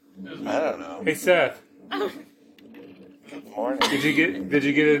 Seth? I don't know. Hey Seth, Good morning. did you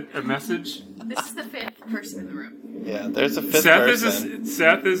get a message? This is the fifth person in the room. Yeah, there's a fifth Seth person.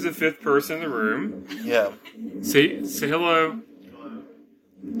 Seth is the fifth person in the room. Yeah. Say hello.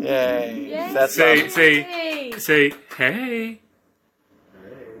 Yay. Yay. That's Say all. say Yay! say hey.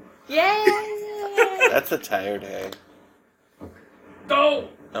 Yay! That's a tired egg. Go.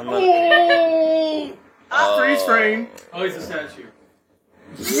 I'm gonna... Freeze frame. Oh, he's a statue.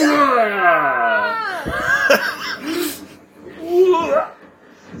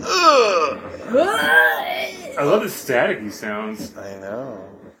 I love the staticky sounds. I know.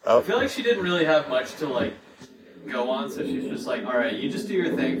 I Oh, feel like she didn't really have much to like go on, so she's just like, all right, you just do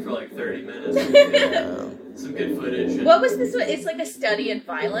your thing for like 30 minutes. yeah. Some good footage. And What was this one? It's like a study in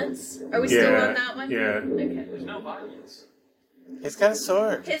violence. Are we still on that one? Yeah. Okay. There's no violence. He's got a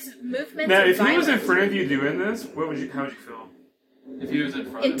sword. His movements. Now, and if he was in violence. front of you doing this, how would you feel? If he was in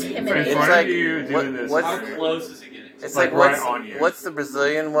front of me. In Intimidating. front like- of you doing what- this. what's- How close is he getting? It's Like like, right on you. what's the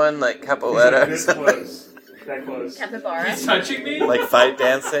Brazilian one? Like He's capoeira like or this something? close. That close. Capybara. He's touching me? Like fight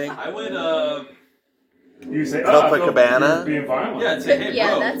dancing? I would, You say, Copacabana? you're being violent. yeah, say, hey, Yeah,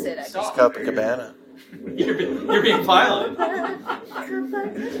 bro. that's it, actually. Stop. Copacabana. You're being violent.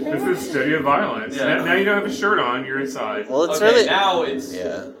 This is a study of violence. Yeah. Now you don't have a shirt on, you're inside. Well, it's Okay, really... now it's,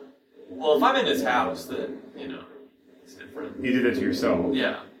 Yeah. well, if I'm in his house, then, you know, it's different. You did that to yourself.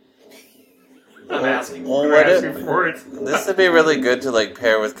 Yeah. I'm asking. Well, You're what asking if... for it. This would be really good to, like,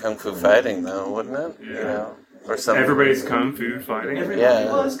 pair with Kung Fu fighting, though, wouldn't it? Yeah. You know? Or something. Everybody's kung fu fighting. Everybody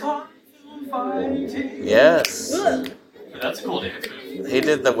Yeah. was kung fu fighting. Yes. Ugh. That's a cool dance move. He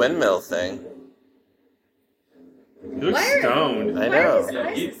did the windmill thing. He looks Why are- stoned. I Why are know. his Yeah,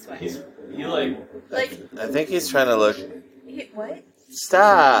 eyes this way? he like, Like, I think he's trying to look... what?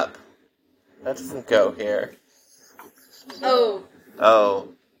 Stop! That doesn't go here. Oh, Oh.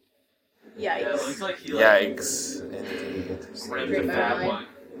 yikes. yeah, it looks like he like Yikes. Indeed. ripped a fat one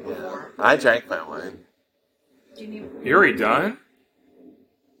before. I drank my wine. Do you need... You're already done?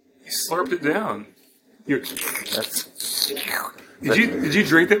 You slurped it down. That's... Did you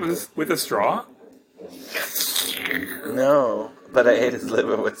drink that with a straw? No, but I ate his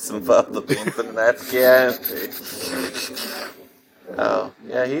liver with some fava beans and that's chianti. Oh,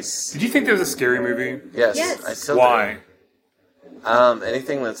 yeah, he's... Did you think that was a scary movie? Yes, Yes. I still Why? do.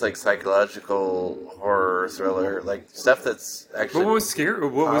 Anything that's like psychological horror thriller, like stuff that's actually. What was scary?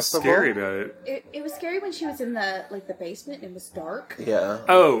 What was possible? scary about it? It was scary when she was in the basement and it was dark. Yeah.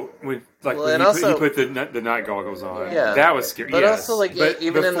 Oh, when Well, when and he also- put the night goggles on. Yeah. That was scary. But yes. also, like, But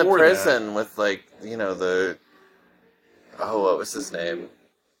even in the before prison with, like, you know, the... Oh, what was his name?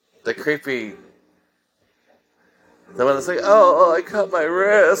 The creepy... The one that's like, oh, I cut my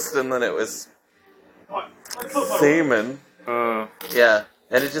wrist, and then it was semen. Yeah.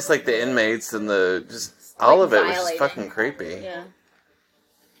 And it's just, like, the inmates and the... Just... All like of it was just violating. fucking creepy. Yeah.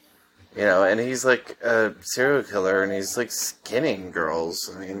 You know, and he's, like, a serial killer, and he's, like, skinning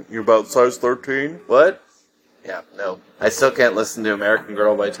girls. I mean, you're about size 13? What? Yeah, no. I still can't listen to American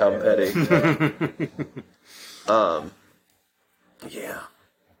Girl by Tom Petty. Yeah.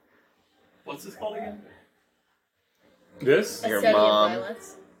 What's this called again? This? A Your study mom. of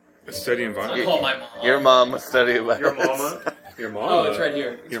violence. A study in I violence. call my mom. Your mom was studying about Your mama. Your mama. Oh, it's right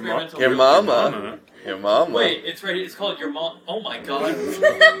here. Your mom. Experimental. Your mama. Your mama. Wait, it's right here. It's called Your Mom. Oh my god.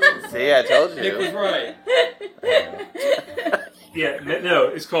 See, I told Nick was you. right. Yeah, no,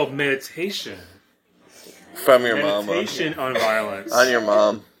 it's called meditation. From your mama. Meditation on violence. On your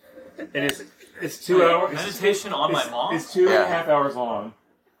mom. And it's 2 hours. Meditation on my mom? It's 2.5 hours long.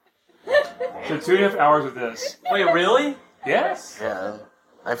 So 2.5 hours of this. Wait, really? Yes. Yeah.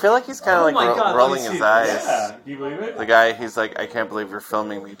 I feel like he's kind of Oh like my God, rolling let me his see. eyes. Yeah. Do you believe it? The guy, he's like, I can't believe you're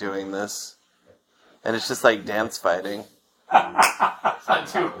filming me doing this. And it's just like dance fighting. It's not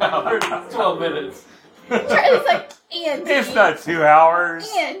 2 hours. It's 12 minutes. Charlie's like, Andy. It's not 2 hours.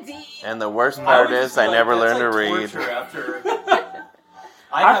 Andy. And the worst part would is just I like- never that's learned to like read. torture After.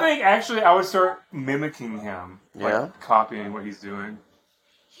 I think actually I would start mimicking him. Like, Yeah? copying what he's doing.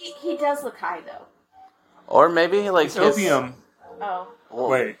 He does look high though. Or maybe like It's his... opium. Oh. Well,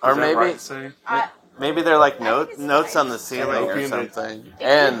 Wait, or is that maybe right to say? maybe they're like I think it's notes on the spice. ceiling or Opium that- something. could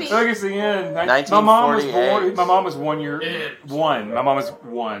And be. Look, it's the end. My mom was 1948. My mom was 1 year. One. My mom was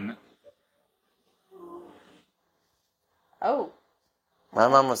 1. Oh. my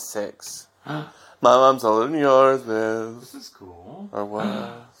mom was 6. My mom's older than yours This is. is cool. Or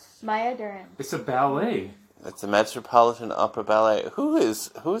was. Maya Deren. It's a ballet. It's a Metropolitan Opera Ballet. Who's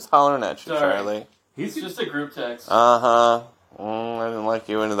hollering at you, Sorry. Charlie? It's just a group text. Uh-huh. I didn't like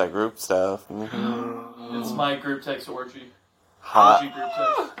you into that group stuff. Mm-hmm. It's my group text orgy. Hot. Orgy group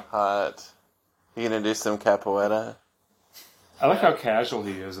text. Hot. You gonna do some capoeira? I like how casual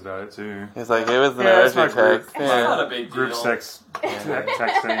he is about it too. He's like, it was an Yeah, it's my orgy group. text. It's not Yeah. a big deal. Group sex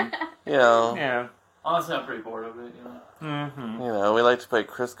texting. You know, Yeah. Honestly, I'm pretty bored of it, you know. Mm-hmm. you know, we like to play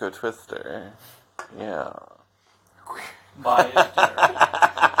Crisco Twister. Yeah. Buy it.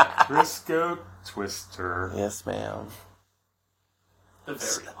 Crisco Twister. Yes, ma'am. The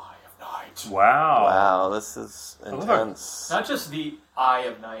very eye of night. Wow. Wow, this is love how- intense. Not just the eye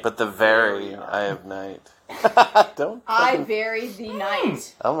of night. But the very eye of night. Don't. I fucking- vary the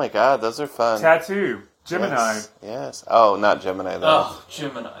night. Oh my god, those are fun. Tattoo. Gemini. Yes. Oh, not Gemini though. Oh,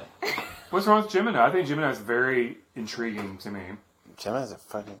 Gemini. What's wrong with Gemini? I think Gemini is very intriguing to me. Geminis are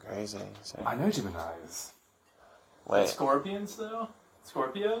fucking crazy. So- I know Geminis. Wait. Scorpions, though?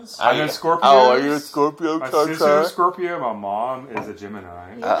 Scorpios? I know Scorpios. Oh, are you a Scorpio? My sister is a Kaka? Scorpio. My mom is a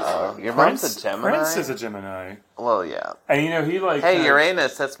Gemini. Uh-oh. Your mom's a Gemini? Prince is a Gemini. Well, yeah. And you know, he like... Hey,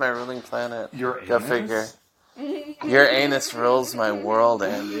 Uranus, that's my ruling planet. Uranus? Go figure. Uranus rules my world,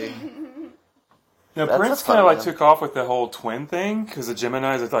 Andy. No, That's Prince a fun kind of like one. took off with the whole twin thing, because the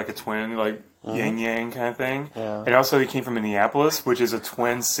Gemini is like a twin, like yin-yang kind of thing. Yeah. And also he came from Minneapolis, which is a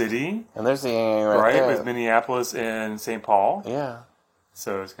twin city, And there's the yang right, right? there. With Minneapolis and St. Paul. Yeah.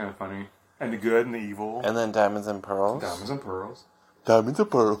 So it's kind of funny. And the good and the evil. And then diamonds and pearls. Diamonds and pearls. Diamonds and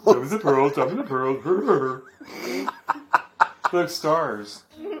pearls. Diamonds and pearls, diamonds and pearls. Look, stars.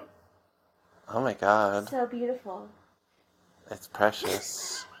 Oh my god. So beautiful. It's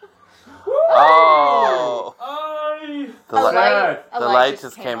precious. Oh! The, A li- light- a the light light just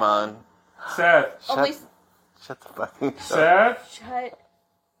just came came on. Seth. Only Shut the fucking door. Seth? shut.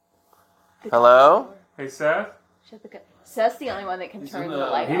 the Hello? door. Hey, Seth? Shut the. Seth's the only one that can He's turn in the the-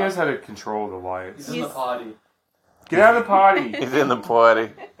 light He off. knows how to control the lights. He's in the potty. Get out of the potty. He's in the potty.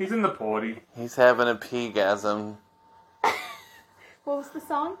 He's in the potty. He's having a pee-gasm. What was the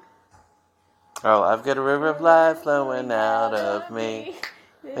song? Oh, I've got a river of life flowing out of me.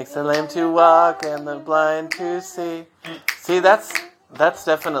 Makes the lame to walk and the blind to see. See, that's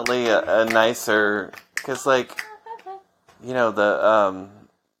definitely a nicer, because like, you know, the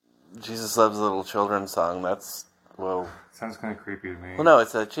Jesus Loves Little Children song, that's, whoa. Sounds kind of creepy to me. Well, no,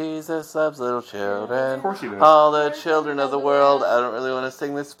 it's a Jesus loves little children. Of course he does. All the children of the world. I don't really want to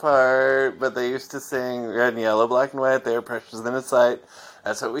sing this part, but they used to sing red and yellow, black and white. They are precious in His sight.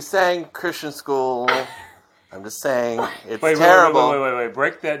 That's what we sang Christian school. I'm just saying, it's terrible. Wait.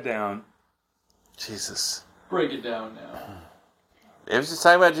 Break that down. Jesus. Break it down now. It was just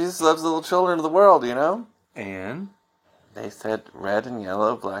talking about Jesus loves the little children of the world, you know? And? They said red and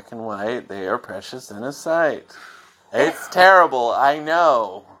yellow, black and white. They are precious in His sight. It's terrible, I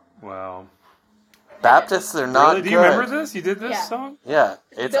know. Wow. Baptists are not Really? good. Do you remember this? You did this Yeah. song? Yeah,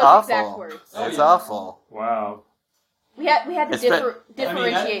 it's Those awful. exact words. It's yeah. awful. Wow. We had to It's been-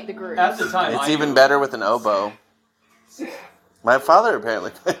 differentiate the groups. At the time, It's I even knew. better with an oboe. My father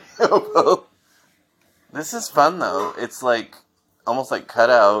apparently played oboe. This is fun though. It's like almost like cut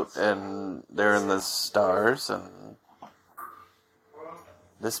out, and they're in the stars, and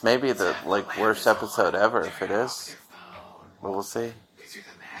this may be the worst episode ever if it is. But we'll see. Because you're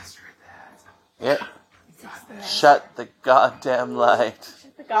the master at that. Yep. Shut the goddamn light.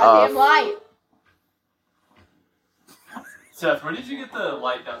 The goddamn Off. light. Seth, where did you get the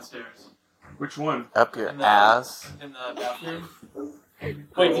light downstairs? Which one? Up your In the- ass. In the bathroom?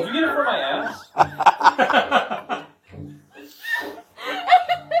 Wait, did you get it from my ass?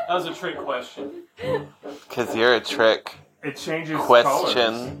 That was a trick question. Because you're a trick It changes colors.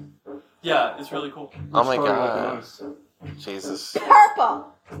 question. Yeah, it's really cool. Oh my Which color god. do you like the most? Jesus. Purple.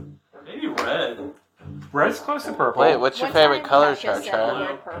 Maybe red. Red's close to purple. Wait, what's your One favorite time, color, Becca said the Char?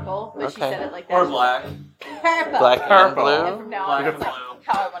 word purple, but she Okay. said it like that. Or black. Purple. Black and Purple. And blue? from now Black on, and it's like blue.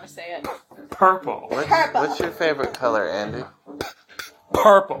 how I want to say it. Purple. What's your favorite color, Andy?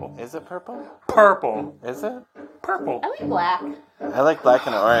 Purple. Is it purple? Purple. Is it? Purple. I like black. I like black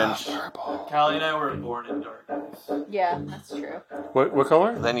and orange. Callie and I were born in darkness. Yeah, that's true. What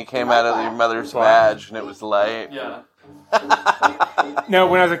color? Then you came out of your mother's vag and it was light. Yeah. No,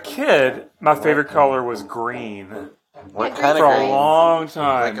 when I was a kid, my favorite color was green. What kind For of a green? long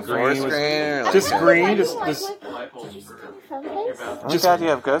time. Like a forest was green? Or like just a- green, just Light bulbs for your bathroom. Oh my god, you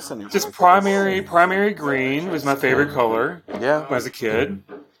have ghosts in your just primary green was my favorite color Yeah. when I was a kid.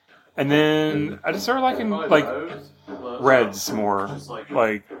 And then I just started liking Probably like those. reds more, Just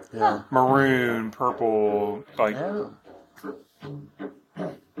like Yeah. maroon, purple, like Yeah.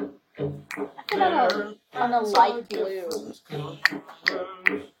 On a light blue.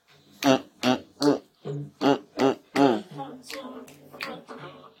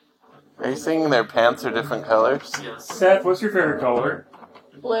 Are you singing their pants are different colors? yes. Seth, what's your favorite color?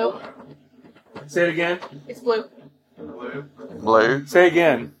 Blue. Say it again. It's blue. Blue. Blue? Say it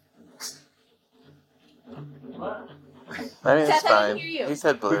again. I mean, it's Seth, I fine. can hear you. He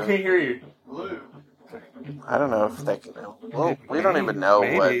said We blue. can't hear you. Blue. I don't know if they can know. Well, we don't even know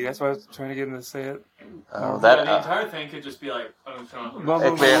Maybe. what. That's why I was trying to get him to say it. Oh, Yeah, that. the entire thing could just be like, oh, Blah, blah, It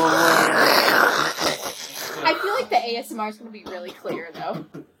blah, may- blah, I feel like the ASMR is going to be really clear, though.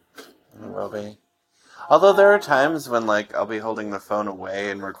 It will be. Although there are times when I'll be holding the phone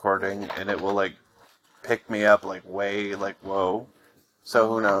away and recording, and it will pick me up way whoa. So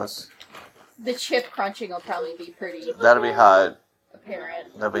who knows? The chip crunching will probably be pretty That'll be hot.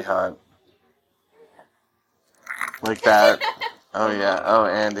 apparent. That'll be hot. Like that. Oh yeah. Oh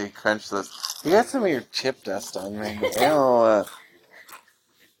Andy, crunch this. You got some of your chip dust on me. Ew.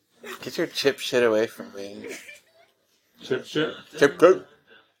 Get your chip shit away from me. Chip, chip. Chip chip.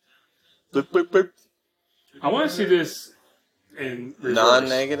 Boop, boop, boop. I want to see this in reverse.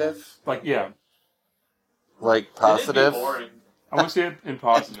 Non-negative? Yeah. Like positive? Boring. I want to see it in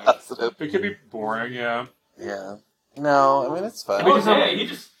positive. Positive. It could be boring, yeah. Yeah. No, I mean it's fun. mean, Oh, just yeah, have- he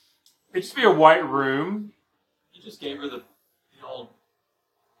just It'd just be a white room. gave her the old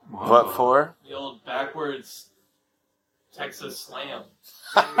What for? the old backwards Texas slam.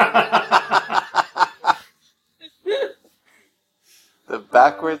 The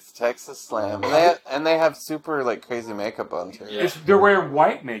backwards Texas Slam. And they have super crazy makeup on too. Yeah. They're wearing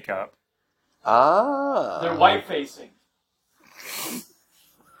white makeup. Ah. They're white facing.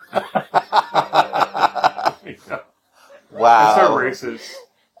 Wow. That's so racist.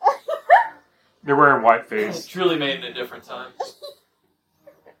 They're wearing white It's face. truly made in a different time.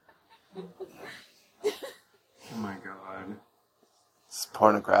 Oh my god. It's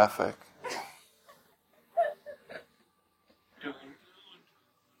pornographic.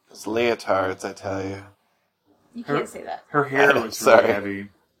 It's leotards, I tell you. You can't say that. Her hair was Sorry. really heavy.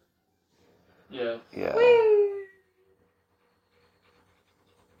 Yeah. Yeah.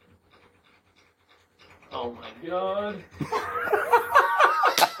 Oh my god.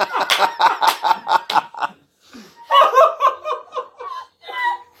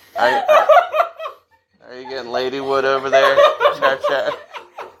 Are you getting ladywood over there?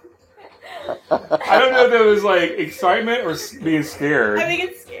 I don't know if it was like excitement or being scared. I think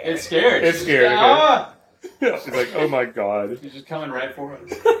it's scary. It's scared. It's scared. Okay. Ah! It's like, oh my god. He's just coming right for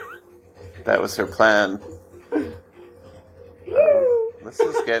us. That was her plan. This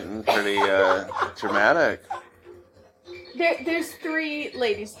is getting pretty dramatic. There's 3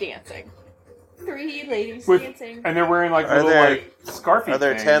 ladies dancing. 3 ladies With- dancing. And they're wearing like Are little there- like scarfy Are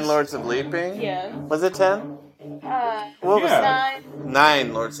there things. 10 Lords of Leaping? Yeah. Was it 10? What was Yeah. 9.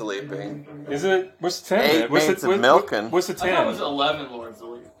 9 Lords of Leaping. Is it? What's the 10? 8 What's maids the, of milking. What's the I thought it was 10? 11 Lords of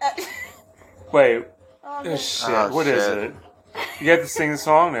Leap. Wait. Oh, Oh, shit. Oh, What is shit. it? You have to sing the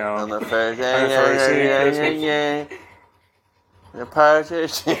song now. On the first day, On the first day,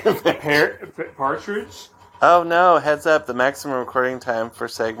 the partridge. Partridge? Oh no, heads up, the maximum recording time for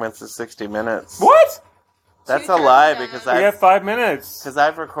segments is 60 minutes. What? That's Two a lie drummers because down. We have 5 minutes.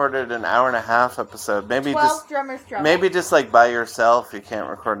 I've recorded an hour and a half episode. 12 drummers drumming. Maybe just like by yourself you can't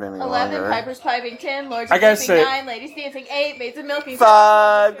record any 11 longer. pipers piping. 10 lords I gotta leaping. say- 9 ladies dancing. 8 maids of milking.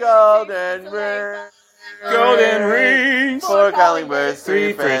 5 7 golden six, rings. Golden rings. 4 calling birds, 3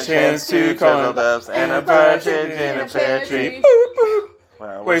 3 French French hens, hens, 2 two turtle calling- doves, and a partridge in a pear tree.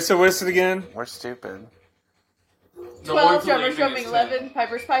 Wow, Wait, so what's it again? we're stupid. The 12 Lords of drummers Leaping drumming. is 11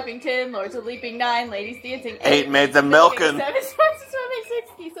 pipers piping. 10 lords of leaping. 9 ladies dancing. 8 maids of milking. 7 stars swimming.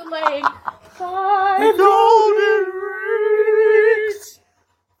 6 geese a laying. 5 Golden rings.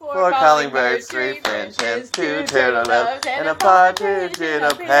 4 4 calling birds, 3 French hens, 2 turtle doves, and a partridge in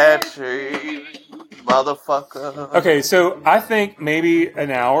a pear tree. Motherfucker. Okay, so I think maybe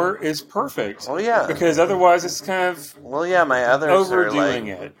an hour is perfect. Well, yeah. Because otherwise it's kind of Well, yeah, my others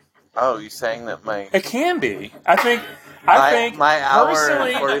overdoing are like. it. Oh, you saying that my It can be. I think my hour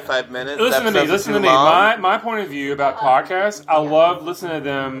personally, and 45 minutes. Listen to me. episodes are Listen to too me. long? My point of view about podcasts, I love listening to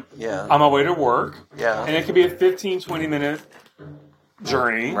them Yeah. on my way to work. Yeah. And it could be a 15, 20-minute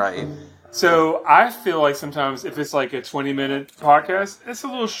journey. Right. So I feel like sometimes if it's like a 20-minute podcast, it's a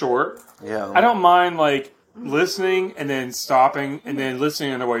little short. Yeah. I don't mind like listening and then stopping and then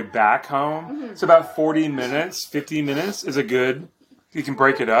listening on the way back home. It's about 40 minutes, 50 minutes is a good, you can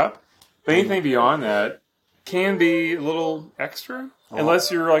break it up. But anything beyond that can be a little extra.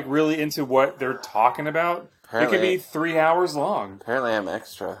 Unless you're like really into what they're talking about. It could be 3 hours long. Apparently, I'm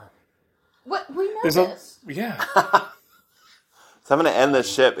extra. What? We know There's this. Yeah. So I'm gonna end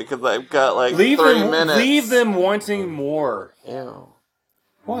this shit because I've got like Leave 3 them, minutes. leave them wanting more. Ew.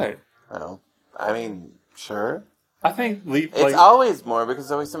 What? Well, I mean, sure. I think It's always more because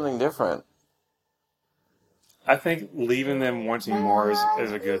it's always something different. I think leaving them wanting more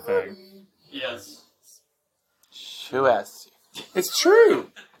is a good thing. Yes. Who asked you? It's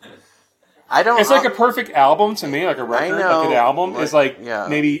true. I don't. It's like a perfect album to me, like a record. know. Like an album is like Yeah.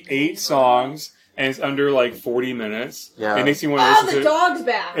 maybe 8 songs, and it's under like 40 minutes. Yeah. It makes you want to Ah, listen the to it. dog's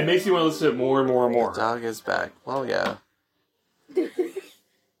back. It makes you want to listen to it more and more and more. Dog is back. Well, yeah. Wait,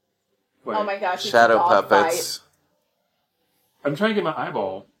 Oh my gosh. it's a Shadow dog puppets. I'm trying to get my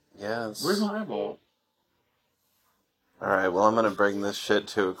eyeball. Yes. Where's my eyeball? All right. Well, I'm gonna bring this shit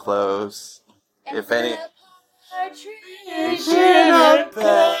to a close. fight. If any.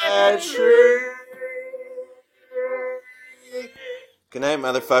 Good night,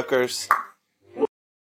 motherfuckers.